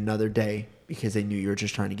give you another day because they knew you were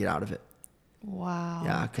just trying to get out of it. Wow.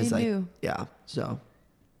 Yeah, because They like knew. yeah. So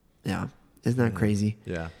yeah, isn't that crazy?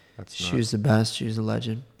 Yeah. That's She was the best. She was a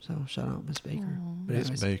legend. So shout out Miss Baker. But Miss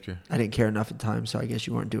anyways, Baker. I didn't care enough at the time, so I guess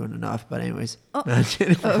you weren't doing enough. But anyways, Oh.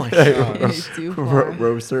 imagine Oh my Okay, gosh. too far.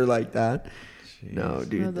 roast her like that. No, Jeez.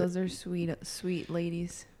 dude. No, those are sweet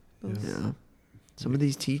ladies. Those- yeah. Some of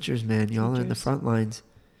these teachers, man, y'all are in the Teachers. front lines.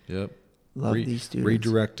 Yep. Love these students.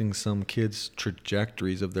 Redirecting some kids'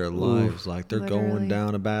 trajectories of their lives. Like they're going Literally.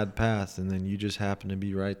 down a bad path, and then you just happen to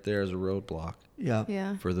be right there as a roadblock Yeah.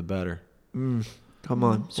 Yeah. for the better. Come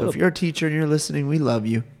on. So What if a- you're a teacher and you're listening, we love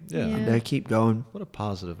you. Yeah. Yeah. And keep going. What a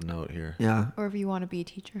positive note here. Yeah. Or if you want to be a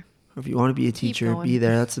teacher. Or if you want to be a Keep teacher, going. be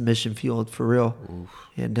there. That's the mission field for real. Oof.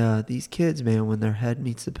 And these kids, man, when their head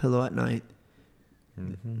meets the pillow at night,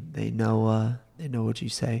 they know what you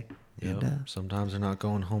say. Yep. And Sometimes they're not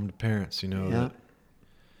going home to parents, you know. yeah. that-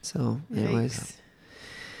 So, anyways, Yikes.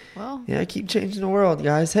 Well, yeah, keep changing the world,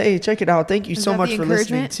 guys. Hey, check it out. Thank you Is so that much the for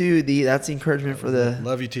listening encouragement? to that's the encouragement for the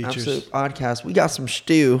Love you, teachers. Absolute podcast. We got some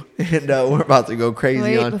stew, and we're about to go crazy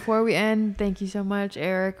wait, on. before we end, thank you so much,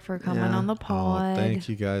 Eric, for coming Yeah. on the pod. Oh, thank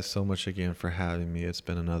you guys so much again for having me. It's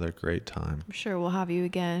been another great time. I'm sure we'll have you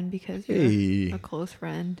again because you're Hey. a close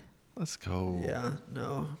friend. Let's go. Yeah,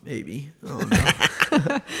 no, maybe. Oh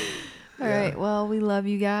no. All right. Well, we love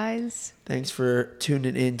you guys. Thanks for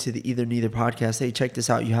tuning in to the Either Neither podcast. Hey, check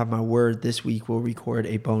this out. You have my word. This week we'll record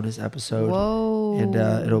a bonus episode. Whoa. And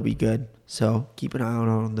it'll be good. So keep an eye out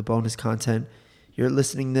on the bonus content. You're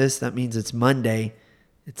listening this. That means it's Monday.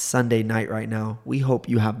 It's Sunday night right now. We hope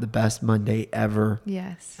you have the best Monday ever.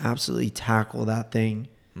 Yes. Absolutely tackle that thing.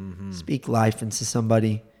 Speak life into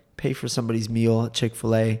somebody. pay for somebody's meal at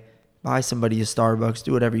Chick-fil-A, buy somebody a Starbucks,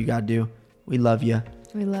 do whatever you got to do. We love you.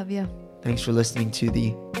 We love you. Thanks for listening to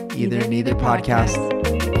the Either Either Neither Neither podcast.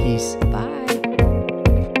 Peace. Bye.